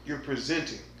 you're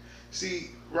presenting. See,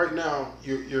 right now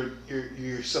you're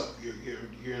yourself.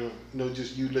 You're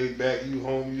just you laid back, you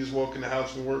home, you just walk in the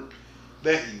house and work.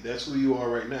 That's who you are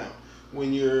right now.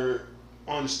 When you're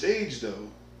on stage though,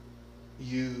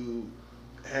 you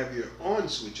have your on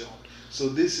switch on. So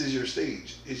this is your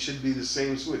stage. It should be the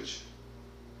same switch.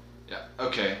 Yeah.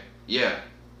 Okay. Yeah.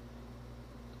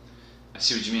 I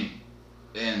see what you mean.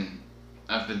 And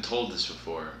I've been told this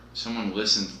before. Someone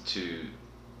listened to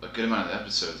a good amount of the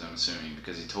episodes, I'm assuming,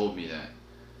 because he told me that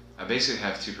I basically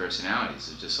have two personalities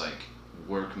of just like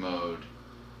work mode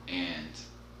and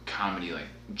comedy, like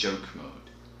joke mode.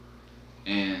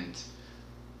 And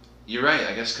you're right,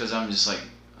 I guess because I'm just like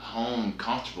home,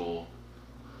 comfortable,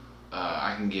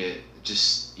 I can get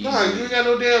just easily. Nah, you ain't got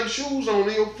no damn shoes on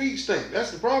and your feet stink.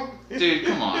 That's the problem. Dude,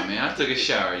 come on, man. I took a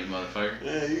shower, you motherfucker.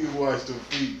 Yeah, you can wash the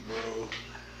feet, bro.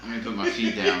 I'm gonna put my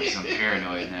feet down because I'm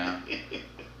paranoid now.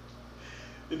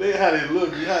 It ain't how they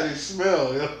look, it's how they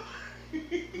smell, yo.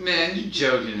 Man, you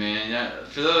joking, man.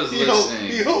 For those He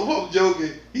listening. hope I'm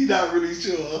joking. He not really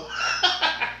sure.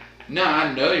 No,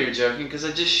 I know you're joking because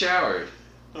I just showered.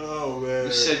 Oh, man.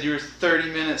 You said you were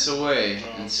 30 minutes away,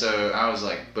 Oh, and so I was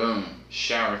like, boom,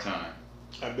 shower time.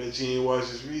 I bet you ain't wash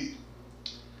his feet.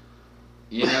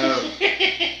 You know,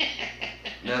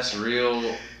 that's real.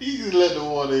 He just let the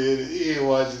water in it. He ain't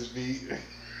wash his feet.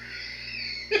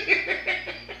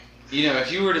 You know,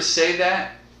 if you were to say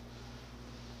that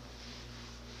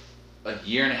a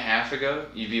year and a half ago,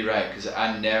 you'd be right, because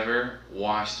I never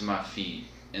washed my feet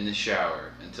in the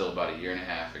shower until about a year and a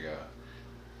half ago.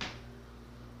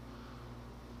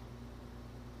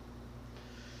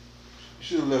 You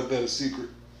should have left that a secret.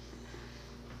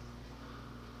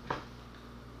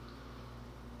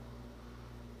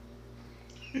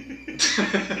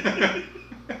 I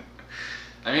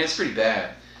mean, it's pretty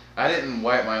bad. I didn't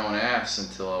wipe my own ass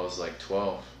until I was like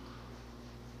 12.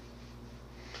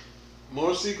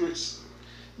 More secrets.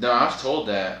 No, I've told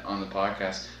that on the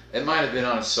podcast. It might have been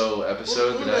on a solo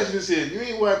episode, What but imagine this here? You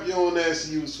ain't wipe your own ass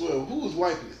and you was 12. Who was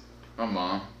wiping it? my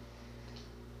mom.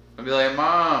 I'd be like,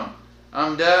 Mom,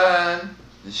 I'm done.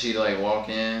 And she'd like walk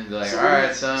in and be like,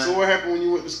 alright, son. So what happened when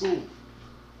you went to school?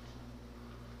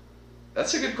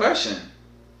 That's a good question.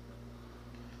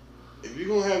 If you're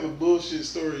gonna have a bullshit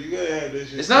story, you gotta have that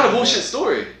shit. It's not a bullshit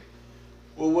story.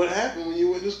 Well, what happened when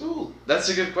you went to school? That's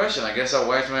a good question. I guess I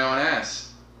wiped my own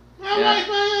ass. I Yeah. wiped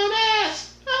my own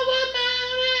ass. I wiped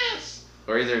my own ass.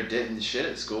 Or either didn't shit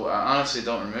at school. I honestly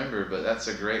don't remember, but that's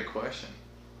a great question.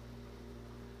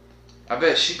 I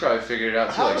bet she probably figured it out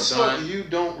too. How Like, the fuck son, you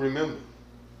don't remember?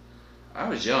 I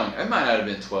was young. It might not have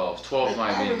been 12. 12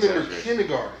 might I be an remember exaggeration.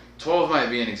 kindergarten. 12 might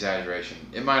be an exaggeration.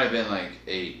 It might have been like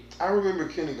 8. I remember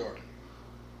kindergarten.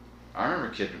 I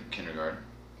remember kindergarten.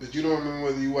 But you don't remember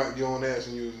whether you wiped your own ass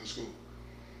when you was in school.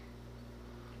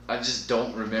 I just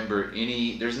don't remember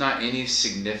any. There's not any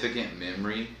significant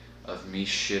memory of me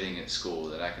shitting at school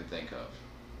that I can think of.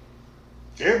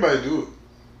 Everybody do it.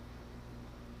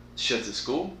 Shits at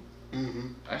school?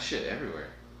 Mm-hmm. I shit everywhere.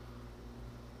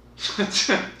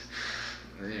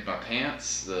 My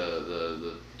pants,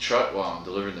 the truck while I'm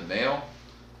delivering the mail,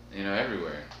 you know,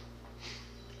 everywhere.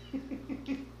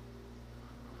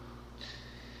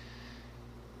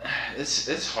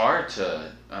 It's hard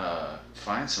to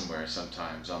find somewhere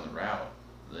sometimes on the route.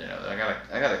 You know,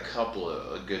 I got a couple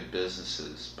of good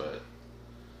businesses, but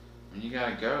when you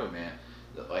gotta go, man,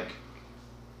 like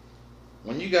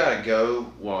when you gotta go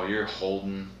while you're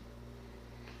holding.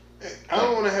 Hey, I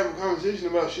don't want to have a conversation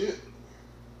about shit.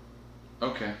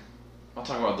 Okay, I'll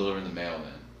talk about delivering the mail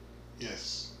then.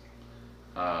 Yes.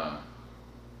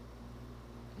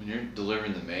 When you're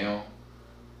delivering the mail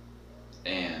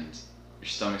and your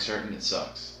stomach's hurting, it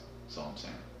sucks. That's all I'm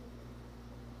saying.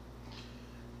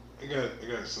 I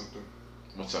got something.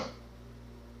 What's up?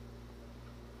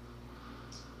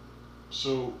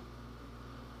 So,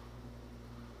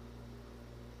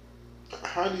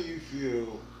 how do you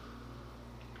feel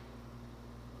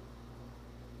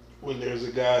when there's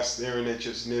a guy staring at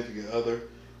your significant other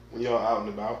when y'all out and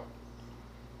about?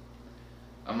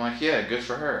 I'm like, yeah, good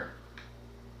for her.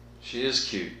 She is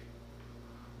cute.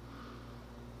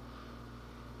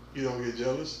 You don't get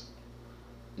jealous?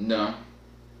 No.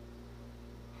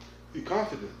 You're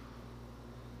confident.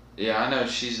 Yeah, I know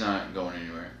she's not going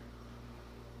anywhere.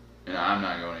 And I'm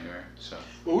not going anywhere, so.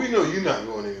 Well, we know you're not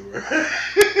going anywhere.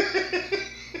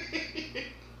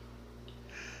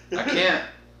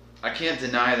 I can't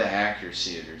deny the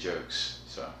accuracy of your jokes,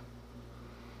 so.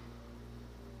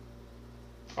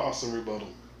 Awesome rebuttal.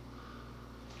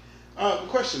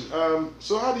 Question.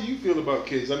 So how do you feel about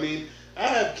kids? I mean, I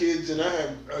have kids and I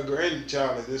have a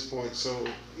grandchild at this point, so,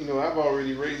 you know, I've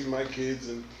already raised my kids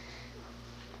and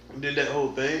did that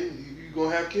whole thing. You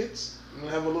gonna have kids? You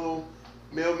gonna have a little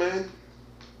mailman?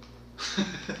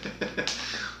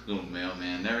 Little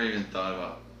mailman. Never even thought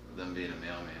about them being a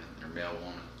mailman or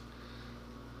mailwoman.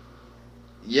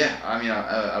 Yeah, I mean,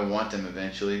 I want them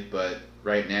eventually, but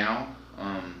right now,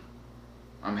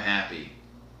 I'm happy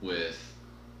with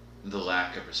the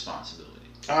lack of responsibility.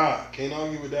 Can't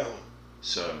argue with that one.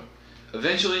 So,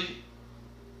 eventually,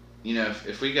 you know,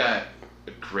 if we got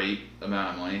a great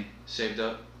amount of money saved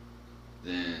up,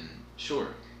 then sure.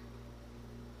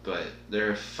 But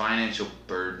they're a financial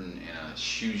burden and a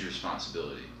huge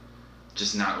responsibility.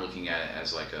 Just not looking at it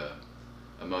as like a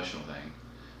emotional thing.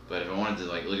 But if I wanted to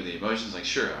like look at the emotions, like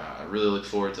sure, I really look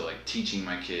forward to like teaching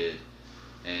my kid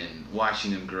and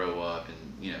watching them grow up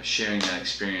and you know sharing that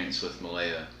experience with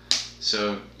Malaya.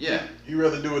 So yeah, You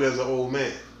rather do it as an old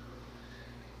man.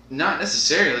 not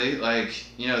necessarily like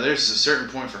you know there's a certain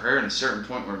point for her and a certain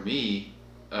point where me,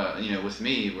 you know, with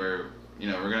me where you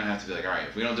know we're gonna have to be like all right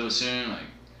if we don't do it soon like,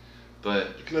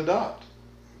 but You can adopt.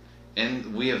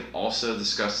 and we have also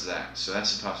discussed that, so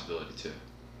that's a possibility too.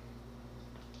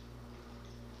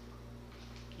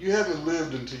 You haven't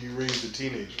lived until you raised a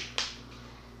teenager.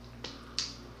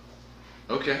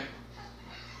 Okay.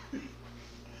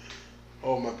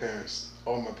 All my parents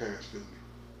feel me.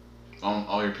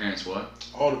 All your parents what?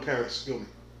 All the parents feel me.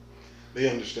 They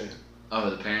understand. Oh,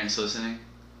 the parents listening?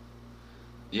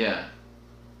 Yeah.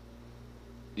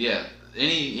 Yeah.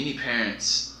 Any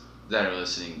parents that are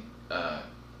listening,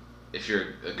 if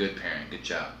you're a good parent, good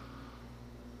job.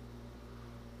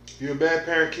 If you're a bad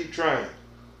parent, keep trying.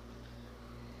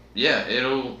 Yeah,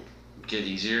 it'll get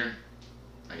easier,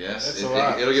 I guess. That's a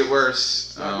lot. It'll get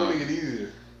worse. It's not going to get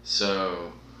easier.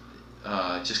 So,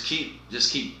 just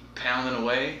keep pounding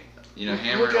away. You know, Look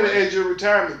hammering at it away. as your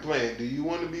retirement plan. Do you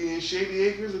want to be in Shady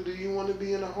Acres or do you want to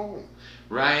be in a home?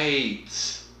 Right.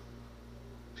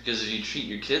 Because if you treat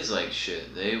your kids like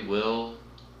shit, they will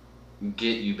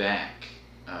get you back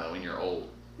when you're old.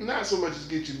 Not so much as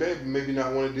get you back, but maybe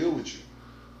not want to deal with you.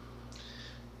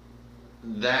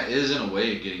 That isn't a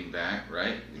way of getting back,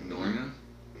 right? Ignoring them.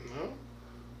 No?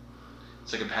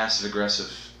 It's like a passive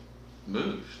aggressive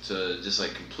move to just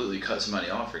like completely cut somebody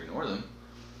off or ignore them.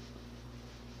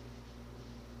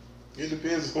 It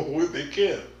depends on what they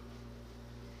care.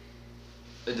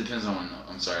 It depends on.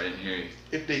 I'm sorry, I didn't hear you.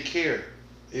 If they care.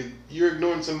 If you're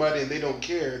ignoring somebody and they don't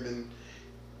care, then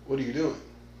what are you doing?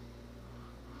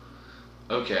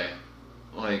 Okay,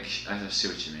 like I see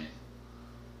what you mean.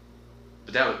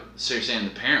 But that would so you're saying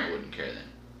the parent wouldn't care then?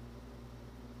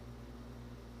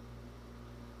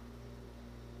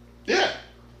 Yeah,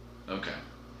 Okay.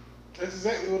 that's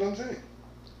exactly what I'm saying.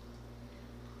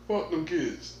 Fuck them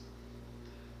kids.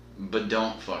 But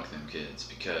don't fuck them kids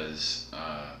because,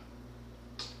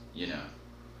 you know.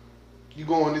 You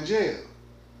going to jail.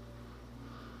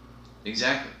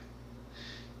 Exactly.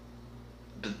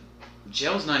 But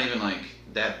jail's not even like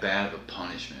that bad of a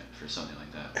punishment for something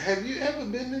like that. Have you ever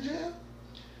been to jail?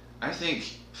 I think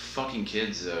fucking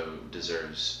kids though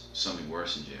deserves something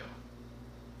worse in jail.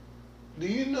 Do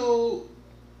you know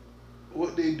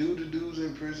what they do to dudes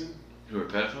in prison? Who are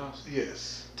pedophiles?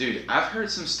 Yes. Dude, I've heard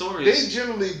some They stories.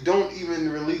 generally don't even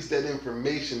release that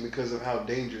information because of how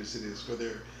dangerous it is for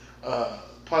their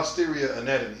posterior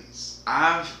anatomies.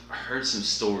 I've heard some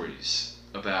stories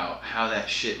about how that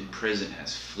shit in prison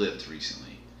has flipped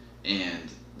recently. And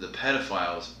the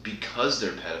pedophiles, because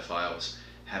they're pedophiles,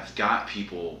 have got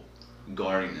people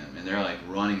guarding them. And they're like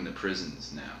running the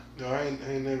prisons now. No, I ain't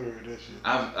never heard that shit.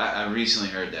 I recently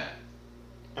heard that.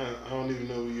 I don't even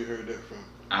know where you heard that from.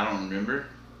 I don't remember.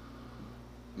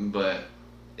 But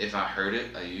if I heard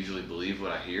it, I usually believe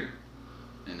what I hear.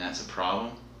 And that's a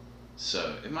problem.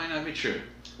 So it might not be true.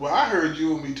 Well, I heard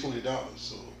you owe me $20,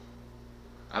 so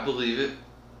I believe it.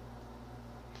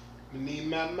 I need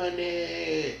my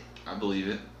money. I believe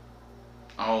it.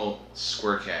 I'll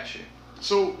square cash it.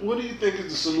 So, what do you think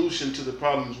is the solution to the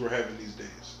problems we're having these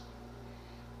days?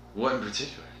 What in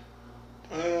particular?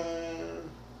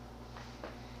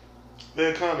 The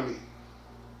economy.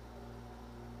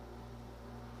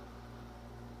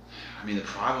 I mean, the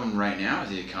problem right now with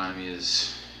the economy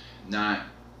is not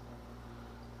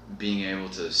being able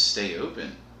to stay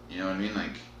open. You know what I mean?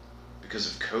 Like, because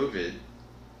of COVID,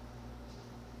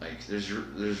 like, there's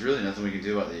really nothing we can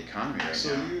do about the economy right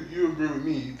So now. you agree with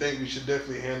me? You think we should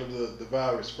definitely handle the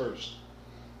virus first?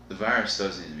 The virus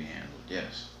does need to be handled,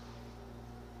 yes.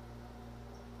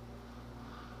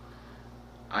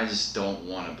 I just don't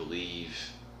want to believe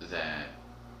that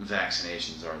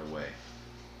vaccinations are the way.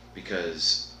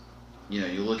 Because, you know,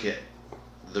 you look at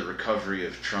the recovery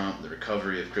of Trump, the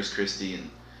recovery of Chris Christie, and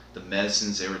the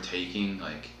medicines they were taking,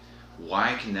 like,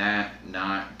 why can that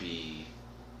not be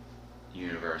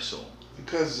universal?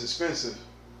 Because it's expensive.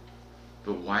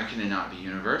 But why can it not be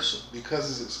universal? Because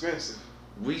it's expensive.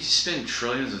 We spend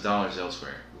trillions of dollars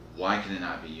elsewhere. Why can it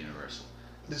not be universal?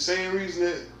 the same reason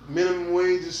that minimum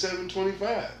wage is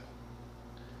 $7.25.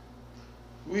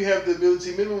 We have the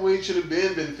ability. Minimum wage should have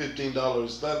been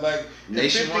 $15. Like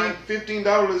Nationwide?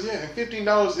 $15, yeah, and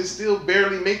 $15 is still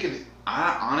barely making it.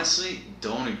 I honestly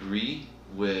don't agree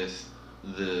with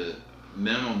the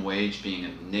minimum wage being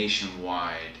a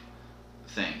nationwide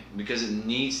thing because it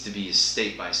needs to be a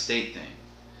state by state thing.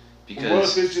 Because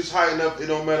What if it's just high enough? It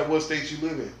don't matter what state you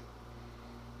live in.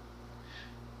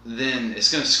 then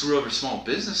it's going to screw over small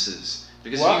businesses.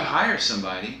 Because Why? if you hire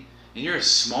somebody and you're a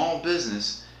small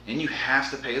business and you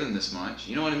have to pay them this much,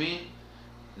 you know what I mean?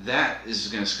 That is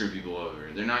going to screw people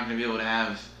over. They're not going to be able to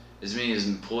have as many as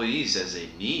employees as they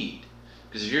need.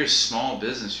 Because if you're a small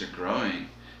business, you're growing,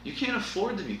 you can't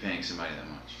afford to be paying somebody that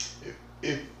much.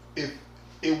 If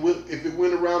it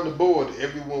went around the board,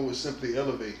 everyone would simply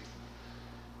elevate.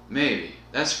 Maybe.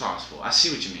 That's possible. I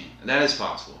see what you mean. That is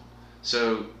possible.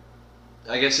 So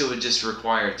I guess it would just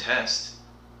require a test.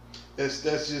 That's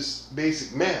just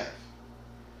basic math.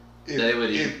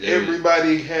 If They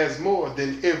everybody has more,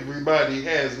 then everybody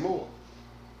has more.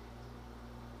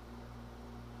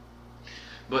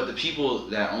 But the people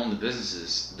that own the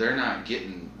businesses, they're not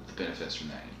getting the benefits from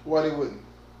that Why they wouldn't?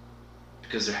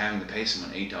 because they're having to pay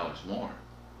someone $8 more.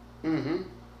 Mm-hmm.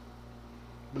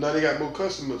 But now they got more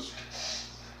customers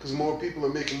because more people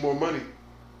are making more money.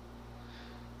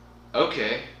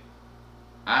 Okay,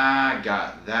 I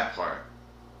got that part.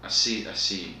 I see.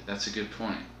 That's a good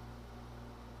point.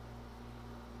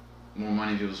 More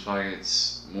money in people's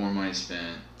pockets, more money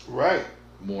spent, Right.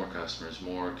 more customers,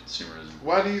 more consumerism.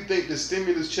 Why do you think the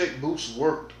stimulus check boost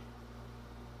worked?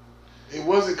 It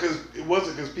wasn't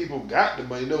because people got the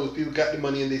money. No, it was people got the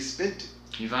money and they spent it.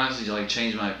 You've honestly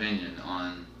changed my opinion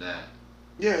on that.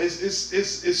 Yeah,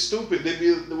 it's stupid. They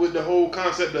be with the whole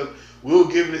concept of we'll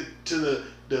give it to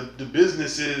the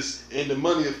businesses and the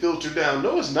money to filter down.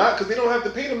 No, it's not because they don't have to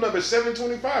pay them number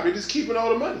 $7.25. They're just keeping all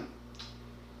the money.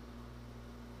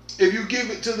 If you give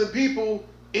it to the people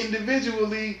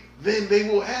individually, then they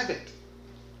will have it.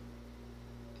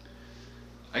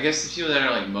 I guess the people that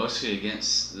are mostly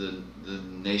against the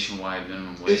nationwide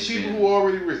minimum wage. It's people who are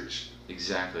already rich,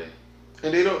 Exactly.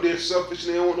 and they're selfish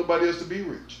and they don't want nobody else to be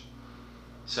rich.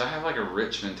 So I have a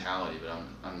rich mentality, but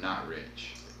I'm not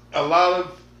rich. A lot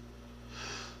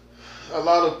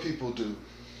of people do.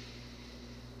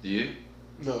 Do you?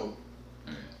 No,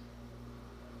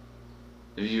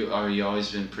 Have you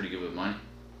always been pretty good with money?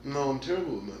 no, I'm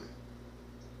terrible with money.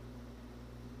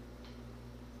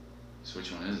 So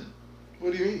which one is it?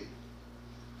 What do you mean?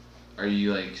 Are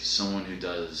you someone who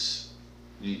does?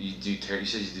 You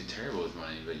said you do terrible with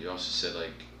money, but you also said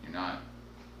you're not.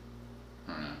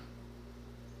 I don't know.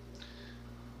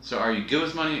 So are you good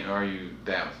with money or are you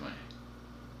bad with money?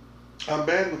 I'm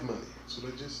bad with money. That's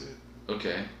what I just said.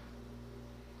 Okay.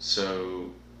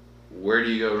 So where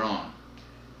do you go wrong?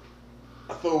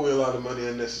 I throw away a lot of money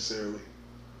unnecessarily.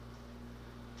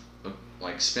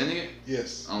 Spending it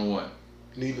Yes, on what?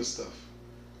 needless stuff.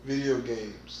 Video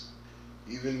games.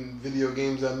 Even video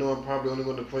games I know I'm probably only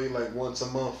going to play once a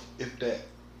month, if that.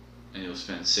 And you'll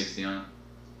spend 60 on it?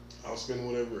 I'll spend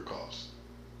whatever it costs.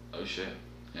 Oh shit.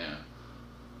 Yeah.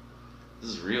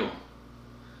 This is real.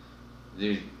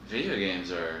 Dude, video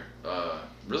games are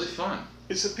really fun.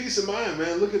 It's a peace of mind,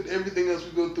 man. Look at everything else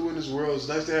we go through in this world. It's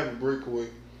nice to have a breakaway.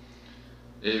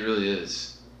 It really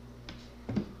is.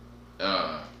 Do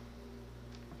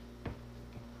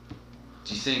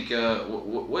you think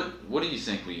what do you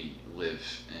think we live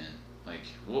in?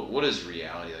 What is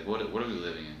reality? What are we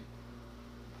living in?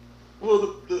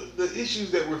 Well, the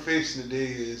issues that we're facing today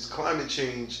is climate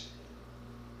change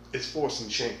is forcing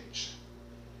change.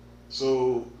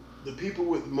 So the people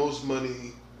with the most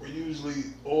money were usually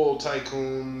oil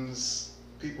tycoons,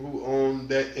 people who own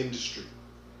that industry.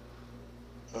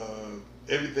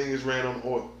 Everything is ran on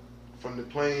oil, from the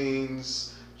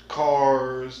planes,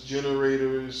 cars,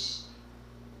 generators,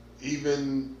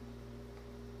 even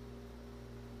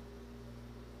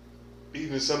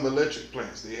some electric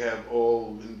plants. They have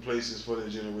oil in places for their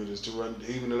generators to run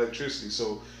even electricity.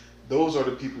 So those are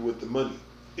the people with the money.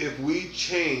 If we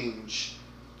change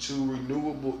to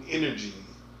renewable energy,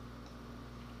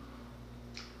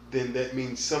 then that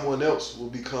means someone else will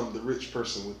become the rich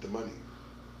person with the money.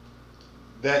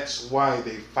 That's why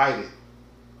they fight it.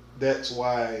 That's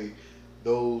why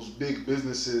those big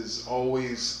businesses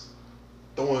always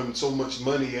throwing so much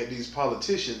money at these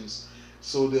politicians,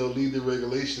 so they'll leave the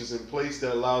regulations in place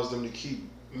that allows them to keep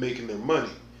making their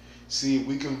money. See, if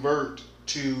we convert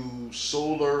to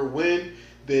solar, wind,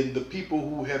 then the people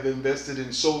who have invested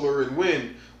in solar and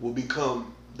wind will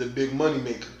become the big money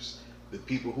makers. The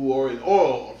people who are in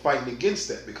oil are fighting against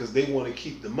that because they want to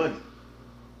keep the money.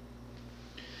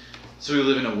 So we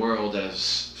live in a world that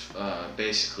is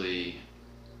basically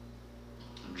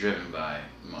driven by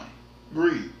money.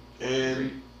 Greed. And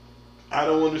Greed. I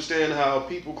don't understand how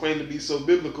people claim to be so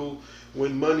biblical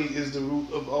when money is the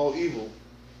root of all evil.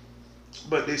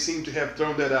 But they seem to have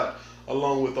thrown that out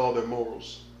along with all their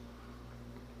morals.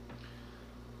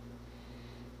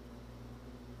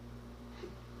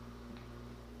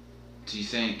 Do you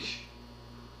think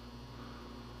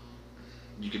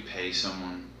you could pay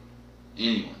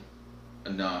anyone,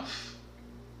 enough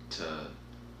to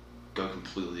go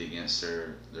completely against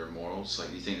their morals? Like,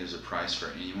 do you think there's a price for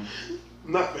anyone?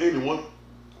 Not for anyone.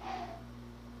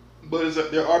 But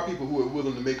there are people who are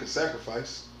willing to make a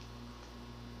sacrifice.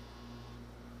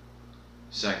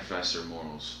 Sacrifice their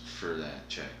morals for that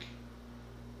check.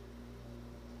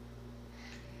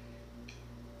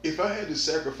 If I had to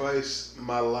sacrifice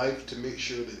my life to make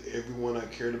sure that everyone I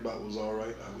cared about was all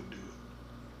right, I would do it.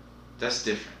 That's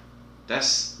different.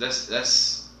 That's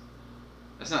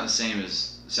not the same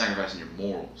as sacrificing your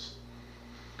morals.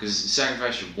 Because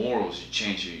sacrifice your morals, you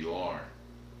change who you are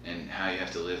and how you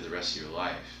have to live the rest of your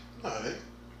life. All right.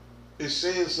 It's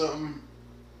saying something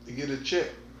to get a check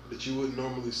that you wouldn't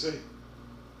normally say.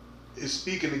 It's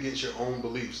speaking against your own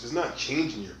beliefs. It's not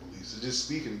changing your beliefs. It's just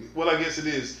speaking. Well, I guess it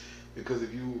is, because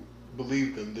if you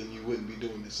believe them, then you wouldn't be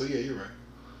doing this. So yeah, you're right.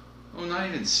 Well, not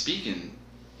even speaking.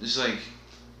 Just like,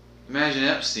 imagine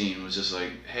Epstein was just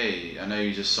like, hey, I know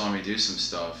you just saw me do some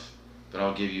stuff, but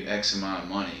I'll give you X amount of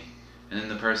money. And then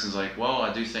the person's like, well,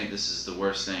 I do think this is the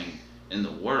worst thing in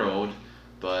the world,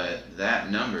 but that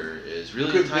number is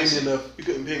really enticing. You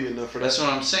couldn't pay me enough for that. That's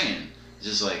what I'm saying.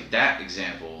 Just like that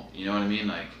example, you know what I mean?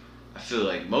 Like, I feel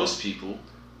like most people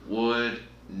would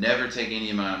never take any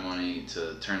amount of money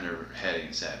to turn their head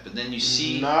against that. But then you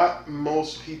see, not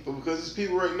most people, because there's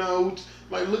people right now who,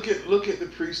 like, look at the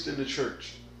priest in the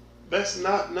church. That's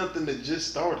not nothing that just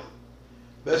started.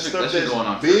 That's stuff that's been going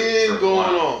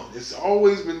on. It's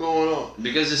always been going on.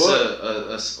 Because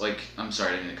it's like, I'm sorry,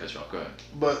 I didn't mean to cut you off. Go ahead.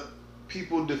 But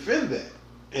people defend that,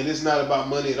 and it's not about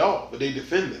money at all. But they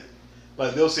defend that.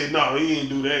 Like, they'll say, no, he ain't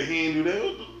do that. He ain't do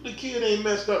that. The kid ain't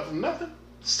messed up from nothing.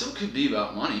 It still could be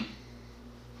about money.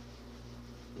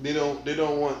 They don't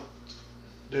want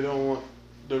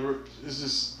it's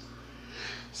just,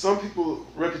 some people,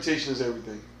 reputation is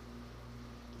everything.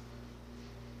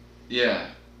 Yeah.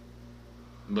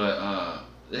 But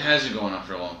it has been going on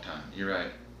for a long time. You're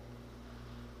right.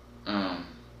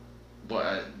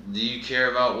 But do you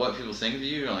care about what people think of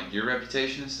you, or like your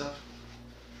reputation and stuff?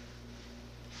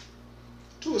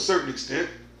 To a certain extent.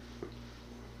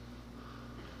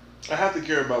 I have to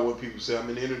care about what people say. I'm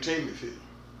in the entertainment field.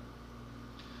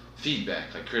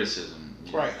 Feedback, like criticism.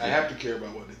 Right. Yeah. I have to care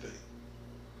about what they think.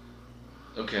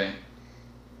 Okay.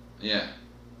 Yeah.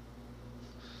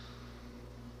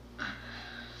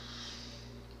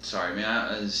 Sorry,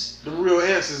 man. The real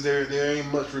answers there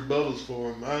ain't much rebuttals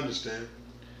for them. I understand.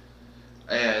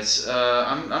 Yeah, it's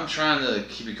I'm trying to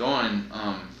keep it going.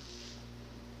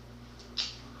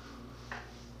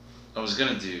 I was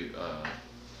gonna do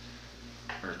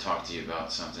or talk to you about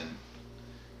something.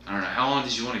 I don't know. How long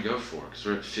did you want to go for? Because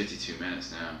we're at 52 minutes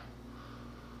now.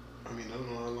 I mean, I don't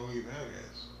know how long you've had,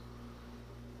 guys.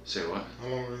 Say what? How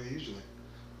long are they usually?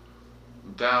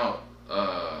 About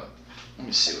let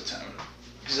me see what time it is.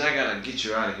 Because I gotta get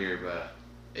you out of here by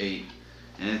 8,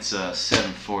 and it's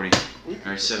 7:40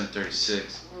 or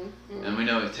 7:36, and we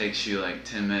know it takes you like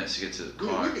 10 minutes to get to the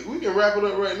car. We can wrap it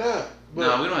up right now.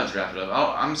 No, we don't have to wrap it up.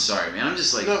 I'm sorry, man. I'm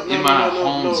just like in my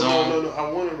home zone. No. I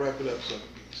want to wrap it up so I can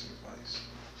give you some advice.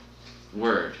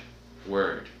 Word.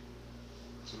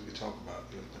 So we can talk about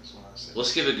it. That's why I said.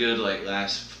 Let's give a good like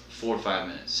last 4 or 5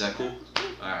 minutes. Is that cool?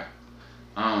 All right.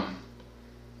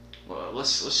 Well,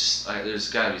 let's just. There's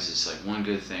gotta be just like one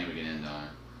good thing we can end on.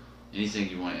 Anything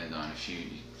you want to end on, if you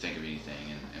think of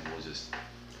anything, and we'll just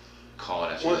call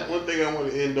it after that. One thing I want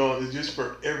to end on is just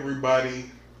for everybody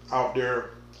out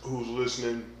there who's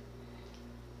listening.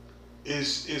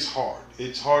 It's hard.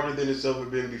 It's harder than it's ever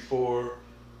been before,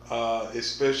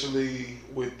 especially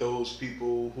with those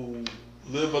people who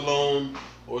live alone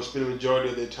or spend the majority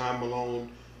of their time alone.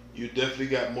 You definitely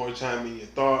got more time in your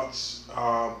thoughts.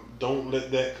 Don't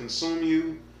let that consume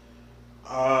you.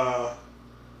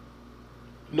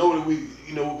 Know that we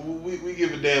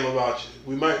give a damn about you.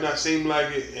 We might not seem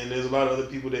like it, and there's a lot of other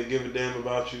people that give a damn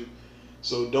about you.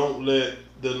 So don't let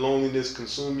the loneliness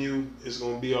consume you. It's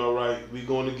gonna be all right. We're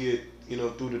gonna get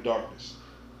through the darkness.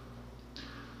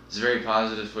 It's a very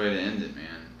positive way to end it,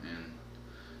 man. And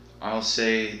I'll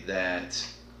say that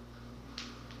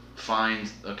find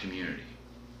a community,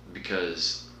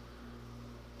 because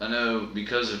I know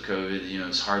because of COVID,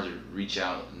 it's hard to reach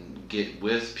out and get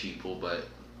with people, but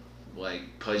like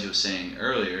Pudge was saying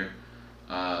earlier,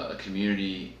 a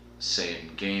community, say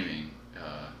in gaming,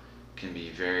 can be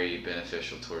very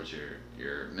beneficial towards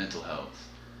your mental health.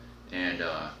 And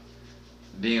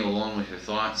being alone with your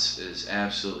thoughts is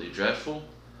absolutely dreadful.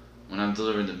 When I'm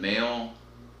delivering the mail,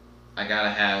 I gotta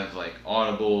have like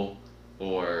Audible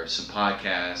or some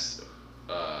podcasts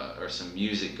or some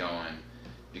music going,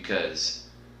 because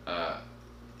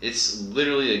it's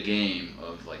literally a game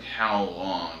of like how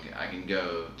long I can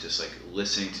go just like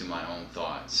listening to my own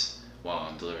thoughts while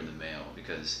I'm delivering the mail,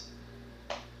 because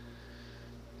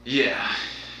yeah,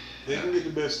 They can get the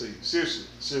best of you.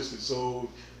 Seriously. So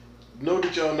know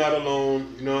that y'all not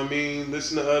alone. You know what I mean?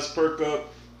 Listen to us, perk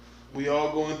up. We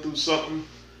all going through something.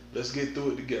 Let's get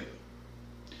through it together.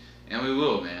 and we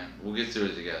will, man. We'll get through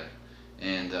it together.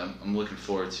 And I'm looking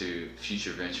forward to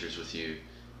future ventures with you.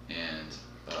 And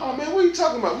Oh man, what are you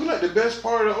talking about? We like the best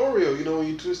part of the Oreo. You know, when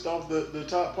you twist off the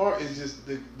top part, it's just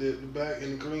the back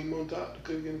and the cream on top, the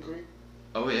cookie and the cream.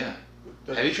 oh yeah,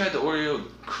 have you tried the Oreo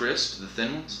crisp, the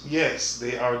thin ones? Yes,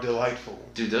 they are delightful.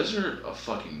 Dude, those are a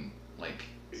fucking like,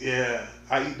 Yeah,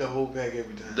 I eat the whole pack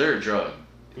every time. they're a drug.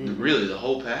 Mhm. Really, the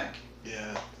whole pack?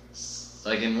 Yeah.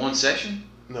 Like in one session?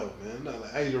 No, man, not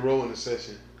like I eat a roll in a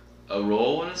session. A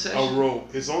roll in a session? A roll.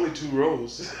 It's only 2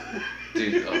 rolls.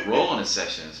 Dude, a roll in a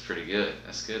session is pretty good.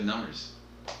 That's good numbers.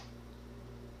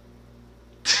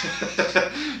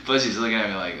 Fuzzy's looking at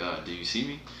me like, do you see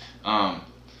me?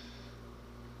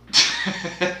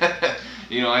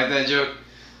 You don't like that joke?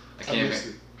 I I can't. missed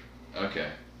it. Okay.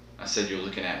 I said you're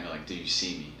looking at me like, do you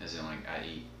see me? As in like, I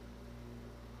eat.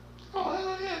 Oh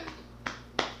hell yeah.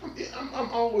 I'm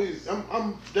always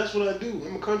that's what I do.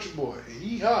 I'm a country boy.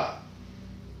 Yeehaw.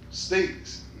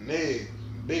 Steaks, and eggs,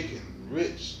 bacon,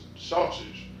 rich,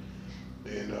 sausage,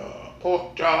 and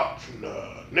pork chops, and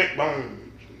neck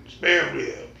bones, and spare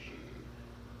ribs,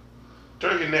 and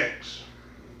turkey necks,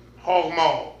 hog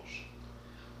maws.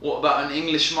 What about an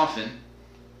English muffin?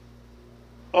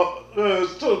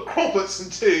 So crumpets and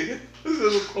tea. This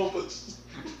is crumpets.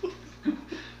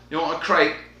 You want a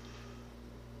crepe?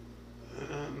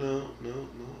 No.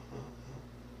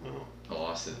 I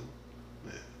lost it.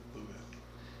 Yeah, a little bit.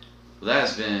 Well, that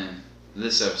has been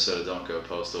this episode of Don't Go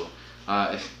Postal.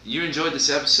 If you enjoyed this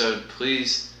episode,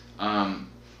 please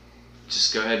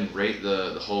just go ahead and rate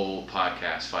the whole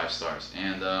podcast 5 stars.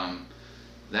 And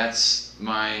that's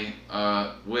my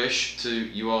wish to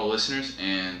you all listeners.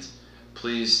 And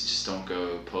please just don't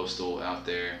go postal out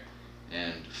there,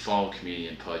 and follow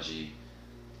comedian Pudgy.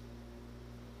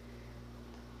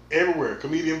 Everywhere,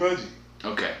 comedian Budgie.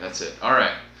 Okay, that's it. All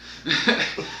right.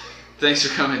 Thanks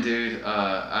for coming, dude.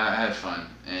 I had fun,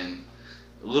 and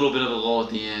a little bit of a lull at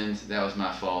the end. That was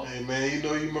my fault. Hey man, you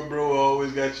know you my bro. I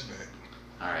always got your back.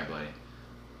 All right, buddy.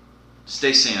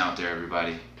 Stay sane out there,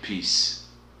 everybody. Peace.